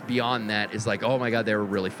bonus beyond that is like, oh my God, they were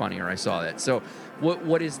really funny, or I saw that. So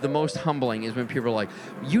what is the most humbling is when people are like,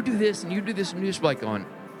 you do this and you do this, and you're just like going,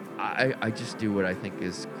 I just do what I think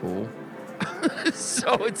is cool.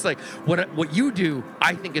 So it's like, what you do,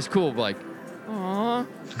 I think is cool. Like, aw,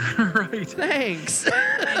 right. Thanks.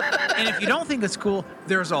 And if you don't think it's cool,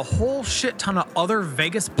 there's a whole shit ton of other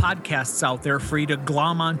Vegas podcasts out there for you to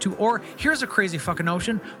glom onto. Or here's a crazy fucking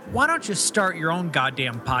notion. Why don't you start your own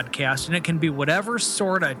goddamn podcast, and it can be whatever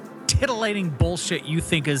sort of titillating bullshit you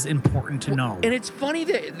think is important to know. And it's funny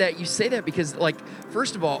that you say that because, like,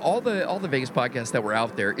 first of all the Vegas podcasts that were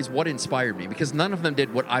out there is what inspired me, because none of them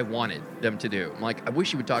did what I wanted them to do. I'm like, I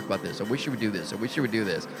wish you would talk about this. I wish you would do this. I wish you would do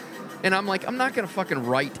this. And I'm like, I'm not going to fucking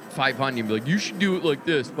write 500 and be like, you should do it like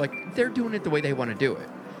this. Like, they're doing it the way they want to do it.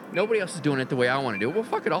 Nobody else is doing it the way I want to do it. Well,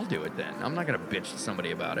 fuck it, I'll do it then. I'm not going to bitch to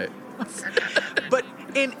somebody about it. But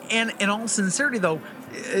in all sincerity, though,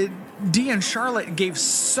 Dee and Charlotte gave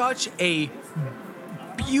such a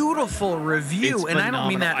beautiful review, It's and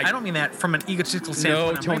phenomenal. I don't mean that from an egotistical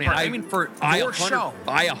standpoint. No, Tony, I mean for your show.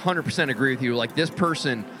 I 100% agree with you. Like, this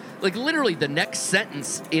person, like, literally the next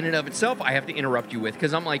sentence in and of itself, I have to interrupt you with,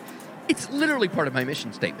 because I'm like, it's literally part of my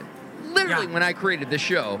mission statement. Literally, when I created this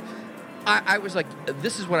show, I was like,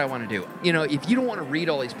 this is what I want to do. You know, if you don't want to read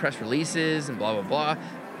all these press releases and blah, blah, blah,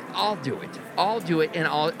 I'll do it, and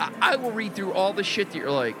I will read through all the shit that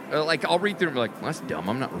you're like I'll read through and be like, well, that's dumb.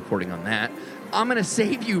 I'm not reporting on that. I'm going to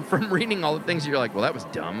save you from reading all the things that you're like, well, that was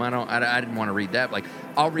dumb. I didn't want to read that. Like,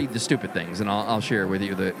 I'll read the stupid things, and I'll share with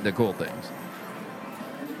you the cool things.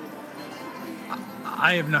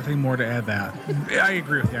 I have nothing more to add that. I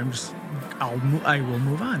agree with you. I will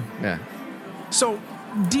move on. Yeah. So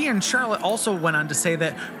Dee and Charlotte also went on to say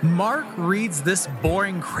that Mark reads this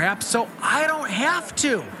boring crap, so I don't have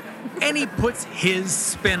to. And he puts his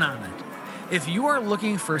spin on it. If you are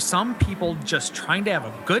looking for some people just trying to have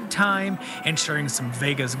a good time and sharing some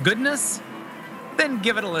Vegas goodness, then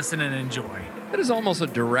give it a listen and enjoy. That is almost a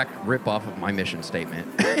direct rip-off of my mission statement.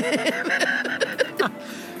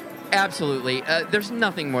 Absolutely. There's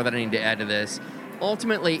nothing more that I need to add to this.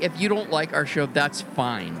 Ultimately, if you don't like our show, that's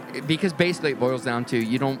fine. Because basically it boils down to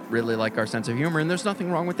you don't really like our sense of humor, and there's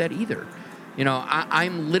nothing wrong with that either. You know,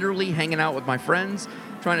 I'm literally hanging out with my friends,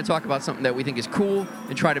 trying to talk about something that we think is cool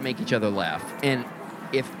and try to make each other laugh. And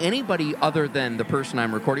if anybody other than the person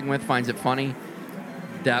I'm recording with finds it funny,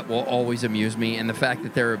 that will always amuse me. And the fact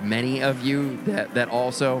that there are many of you that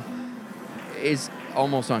also is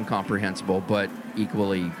almost incomprehensible, but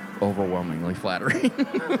equally overwhelmingly flattering.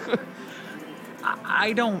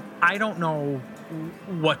 I don't know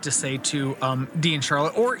what to say to Dee and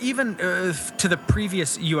Charlotte, or even to the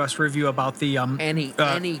previous U.S. review about the any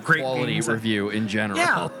great quality games. review in general.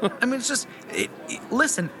 Yeah, I mean, it's just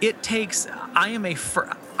listen. It takes.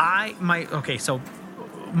 So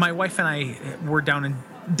my wife and I were down in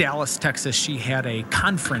Dallas, Texas. She had a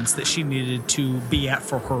conference that she needed to be at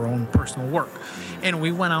for her own personal work, and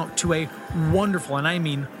we went out to a wonderful, and I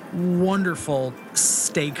mean wonderful,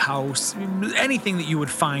 steakhouse, anything that you would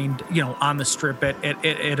find, on the strip at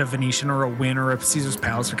a Venetian or a Wynn or a Caesar's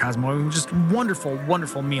Palace or Cosmo. Just wonderful,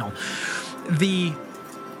 wonderful meal.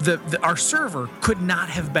 Our server could not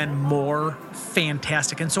have been more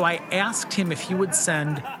fantastic. And so I asked him if he would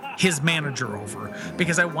send his manager over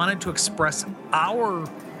because I wanted to express our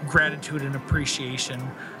gratitude and appreciation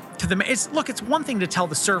to them. It's one thing to tell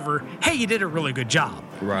the server, "Hey, you did a really good job.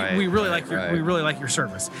 Right. We really like your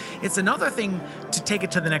service." It's another thing to take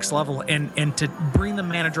it to the next level and to bring the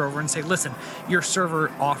manager over and say, "Listen, your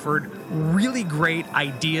server offered really great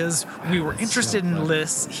ideas. We were interested in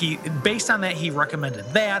this. Based on that, he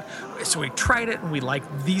recommended that. So we tried it and we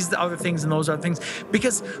liked these other things and those other things."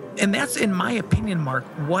 And that's, in my opinion, Mark,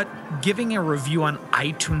 what giving a review on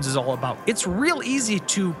iTunes is all about. It's real easy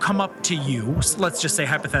to come up to you, so let's just say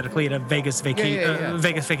hypothetically, at a Vegas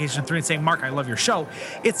Vacation 3 and saying, "Mark, I love your show."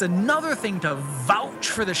 It's another thing to vouch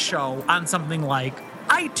for the show on something like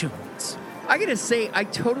iTunes. I gotta say, I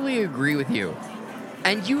totally agree with you.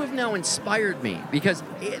 And you have now inspired me because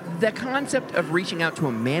the concept of reaching out to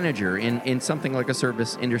a manager in something like a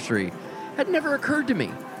service industry had never occurred to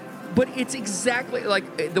me. But it's exactly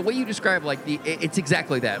like the way you describe, it's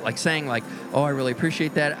exactly that. Like saying, "Oh, I really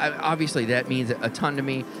appreciate that." Obviously, that means a ton to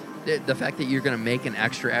me. The fact that you're going to make an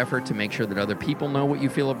extra effort to make sure that other people know what you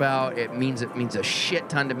feel about it means a shit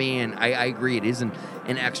ton to me, and I agree it isn't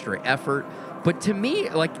an extra effort. But to me,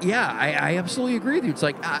 I absolutely agree with you. It's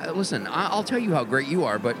listen, I'll tell you how great you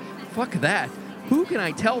are, but fuck that. Who can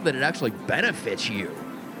I tell that it actually benefits you?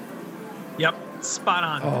 Yep, spot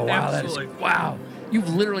on. Oh wow, absolutely. Wow.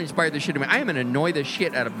 You've literally inspired the shit out of me. I am going to annoy the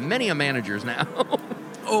shit out of many a managers now.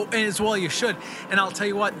 Oh, and as well you should. And I'll tell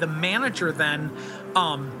you what, the manager then,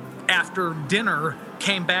 after dinner,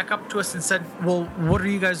 came back up to us and said, "Well, what are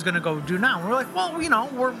you guys going to go do now?" And we're like, "Well,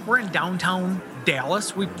 we're in downtown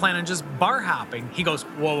Dallas. We plan on just bar hopping." He goes,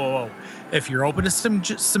 Whoa. If you're open to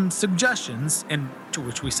some suggestions," and to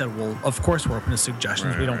which we said, "Well, of course we're open to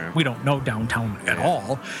suggestions. We don't know downtown at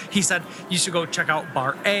all." He said, "You should go check out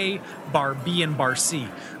Bar A, Bar B, and Bar C."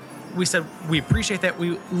 We said, "We appreciate that."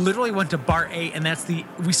 We literally went to Bar A, and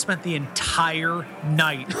we spent the entire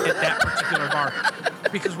night at that particular bar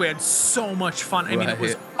because we had so much fun. I mean, it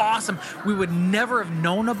was awesome. We would never have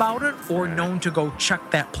known about it or known to go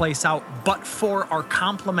check that place out, but for our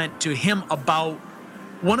compliment to him about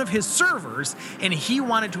one of his servers, and he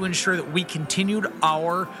wanted to ensure that we continued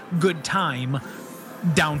our good time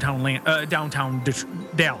downtown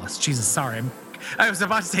Dallas. Jesus, sorry. I was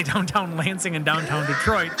about to say downtown Lansing and downtown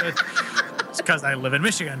Detroit. It's because I live in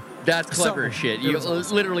Michigan. That's clever as shit.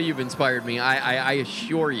 You've inspired me. I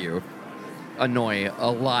assure you, annoy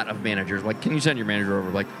a lot of managers. Can you send your manager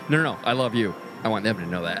over? No, I love you. I want them to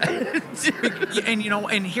know that.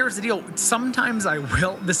 And here's the deal. Sometimes I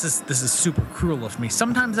will. This is super cruel of me.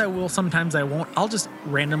 Sometimes I will. Sometimes I won't. I'll just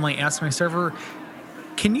randomly ask my server,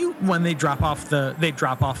 "Can you, when they drop off the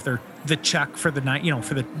check for the night,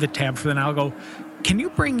 for the tab for the night, I'll go, can you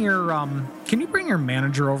bring your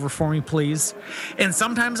manager over for me, please?" And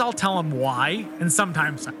sometimes I'll tell him why, and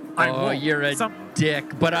sometimes I won't. Oh, you're a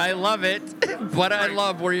dick, but I love it. But I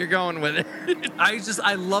love where you're going with it.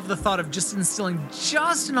 I love the thought of just instilling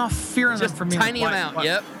just enough fear in them for me. Tiny amount.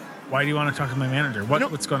 Yep. Why do you want to talk to my manager?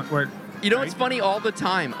 What's going on? It's funny all the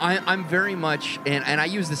time. I'm very much, and I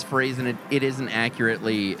use this phrase, and it isn't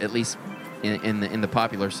accurately, at least in the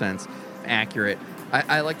popular sense, accurate.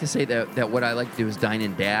 I like to say that what I like to do is dine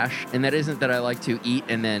and dash, and that isn't that I like to eat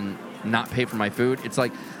and then not pay for my food. It's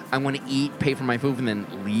like I want to eat, pay for my food, and then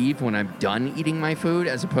leave when I'm done eating my food,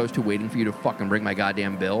 as opposed to waiting for you to fucking bring my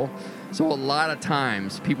goddamn bill. So a lot of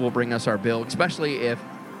times people will bring us our bill, especially if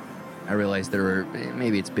I realize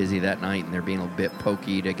maybe it's busy that night and they're being a bit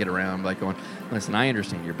pokey to get around. Going, "Listen, I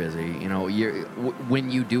understand you're busy. When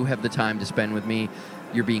you do have the time to spend with me,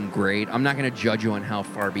 you're being great. I'm not going to judge you on how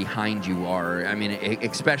far behind you are. I mean,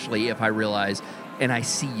 especially if I realize and I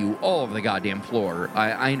see you all over the goddamn floor.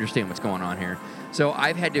 I understand what's going on here." So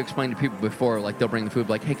I've had to explain to people before, they'll bring the food,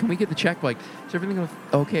 "Hey, can we get the check? Is everything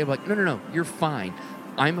okay?" I'm like, no, you're fine.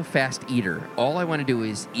 I'm a fast eater. All I want to do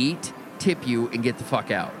is eat, tip you, and get the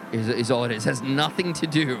fuck out is all it is. It has nothing to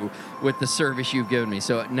do with the service you've given me.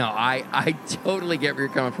 So no, I totally get where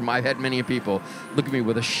you're coming from. I've had many people look at me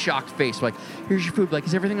with a shocked face, "Here's your food."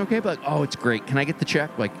 Is everything okay? "Oh, it's great. Can I get the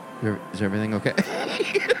check?" Is everything okay?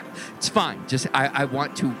 It's fine. Just I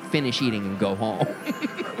want to finish eating and go home.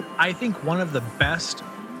 I think one of the best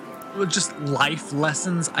just life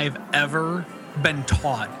lessons I've ever been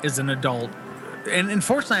taught as an adult, and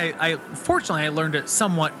fortunately I learned it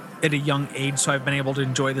somewhat at a young age, so I've been able to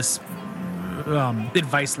enjoy this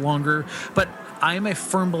advice longer. But I'm a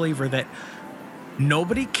firm believer that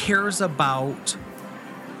Nobody cares about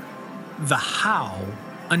the how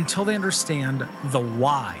until they understand the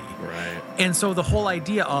why. Right. And so the whole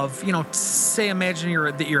idea of, say, imagine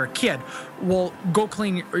that you're a kid. Well, go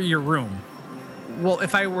clean your room. Well,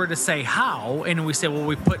 if I were to say how, and we say, well,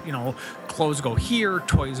 we put, clothes go here,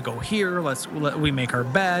 toys go here, we make our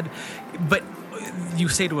bed. But you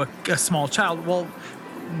say to a small child, well,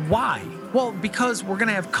 why? Well, because we're going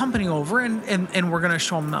to have company over and we're going to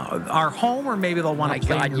show them our home, or maybe they'll want to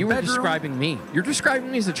play in your bedroom. Were describing me. You're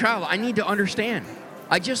describing me as a child. I need to understand.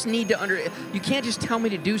 I just need to You can't just tell me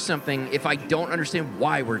to do something if I don't understand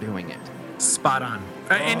why we're doing it. Spot on.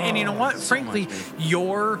 And you know what? So frankly,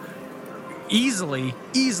 you're easily,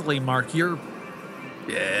 Mark, you're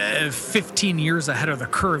 15 years ahead of the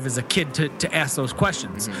curve as a kid to ask those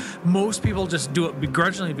questions. Mm-hmm. Most people just do it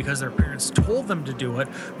begrudgingly because their parents told them to do it,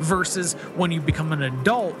 versus when you become an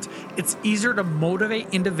adult, it's easier to motivate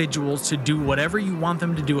individuals to do whatever you want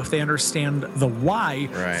them to do if they understand the why,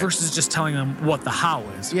 versus just telling them what the how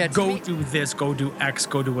is. Yeah, go do this, go do X,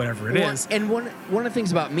 go do whatever it is. And one of the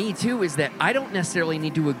things about me, too, is that I don't necessarily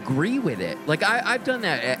need to agree with it. Like, I've done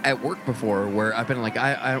that at work before, where I've been like,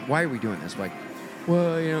 why are we doing this? Like,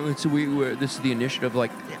 well, this is the initiative.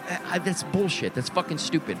 Like, that's bullshit. That's fucking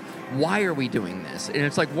stupid. Why are we doing this? And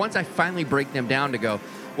it's like, once I finally break them down to go,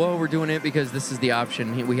 well, we're doing it because this is the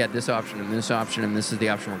option. We had this option, and this is the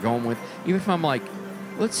option we're going with. Even if I'm like,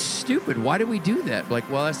 well, it's stupid. Why did we do that? Like,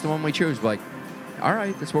 well, that's the one we chose. Like, all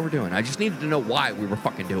right, that's what we're doing. I just needed to know why we were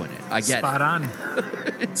fucking doing it. I get Spot on.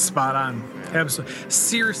 Spot on. Absolutely.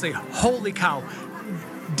 Seriously, holy cow.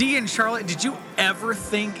 Dee and Charlotte, did you ever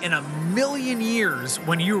think in a million years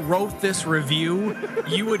when you wrote this review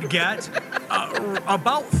you would get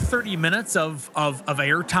about 30 minutes of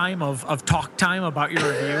airtime, of talk time about your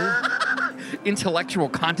review? Intellectual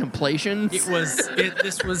contemplations.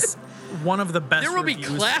 This was one of the best There will reviews.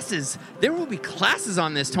 be classes. There will be classes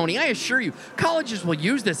on this, Tony. I assure you. Colleges will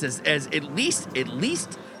use this as at least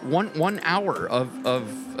 1 hour of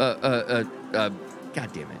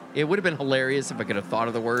God damn it. It would have been hilarious if I could have thought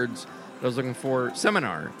of the words I was looking for.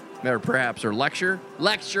 Seminar, or perhaps, or lecture.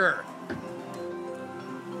 Lecture.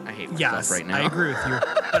 I hate myself right now. I agree with you.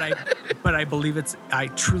 But I believe I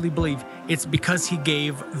truly believe it's because he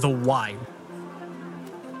gave the why.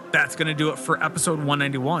 That's going to do it for episode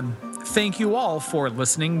 191. Thank you all for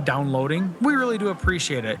listening, downloading. We really do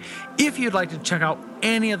appreciate it. If you'd like to check out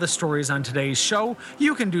any of the stories on today's show,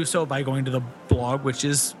 you can do so by going to the blog, which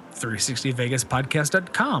is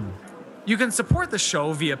 360vegaspodcast.com. You can support the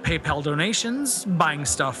show via PayPal donations, buying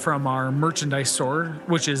stuff from our merchandise store,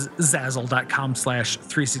 which is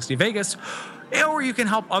zazzle.com/360vegas, or you can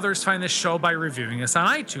help others find this show by reviewing us on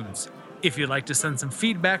iTunes. If you'd like to send some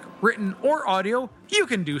feedback, written or audio, you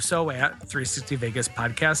can do so at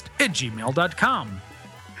 360vegaspodcast@gmail.com.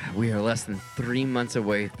 We are less than 3 months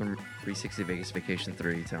away from 360 Vegas Vacation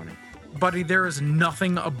 3, Tony. Buddy, there is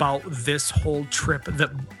nothing about this whole trip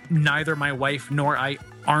that neither my wife nor I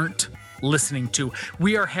aren't listening to.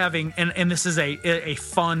 We are having, and this is a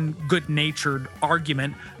fun, good-natured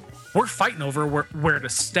argument. We're fighting over where to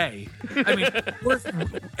stay. I mean,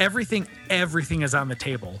 everything is on the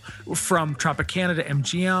table. From Tropicana to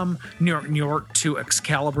MGM, New York to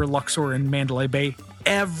Excalibur, Luxor, and Mandalay Bay.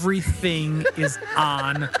 Everything is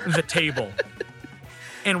on the table.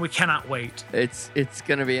 And we cannot wait. It's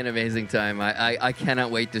going to be an amazing time. I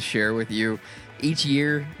cannot wait to share with you. Each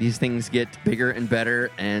year, these things get bigger and better.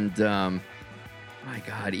 And, my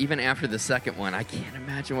God, even after the second one, I can't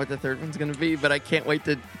imagine what the third one's going to be. But I can't wait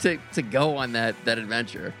to go on that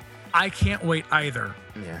adventure. I can't wait either.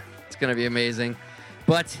 Yeah, it's going to be amazing.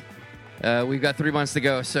 But we've got 3 months to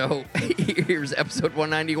go. So here's episode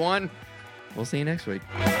 191. We'll see you next week.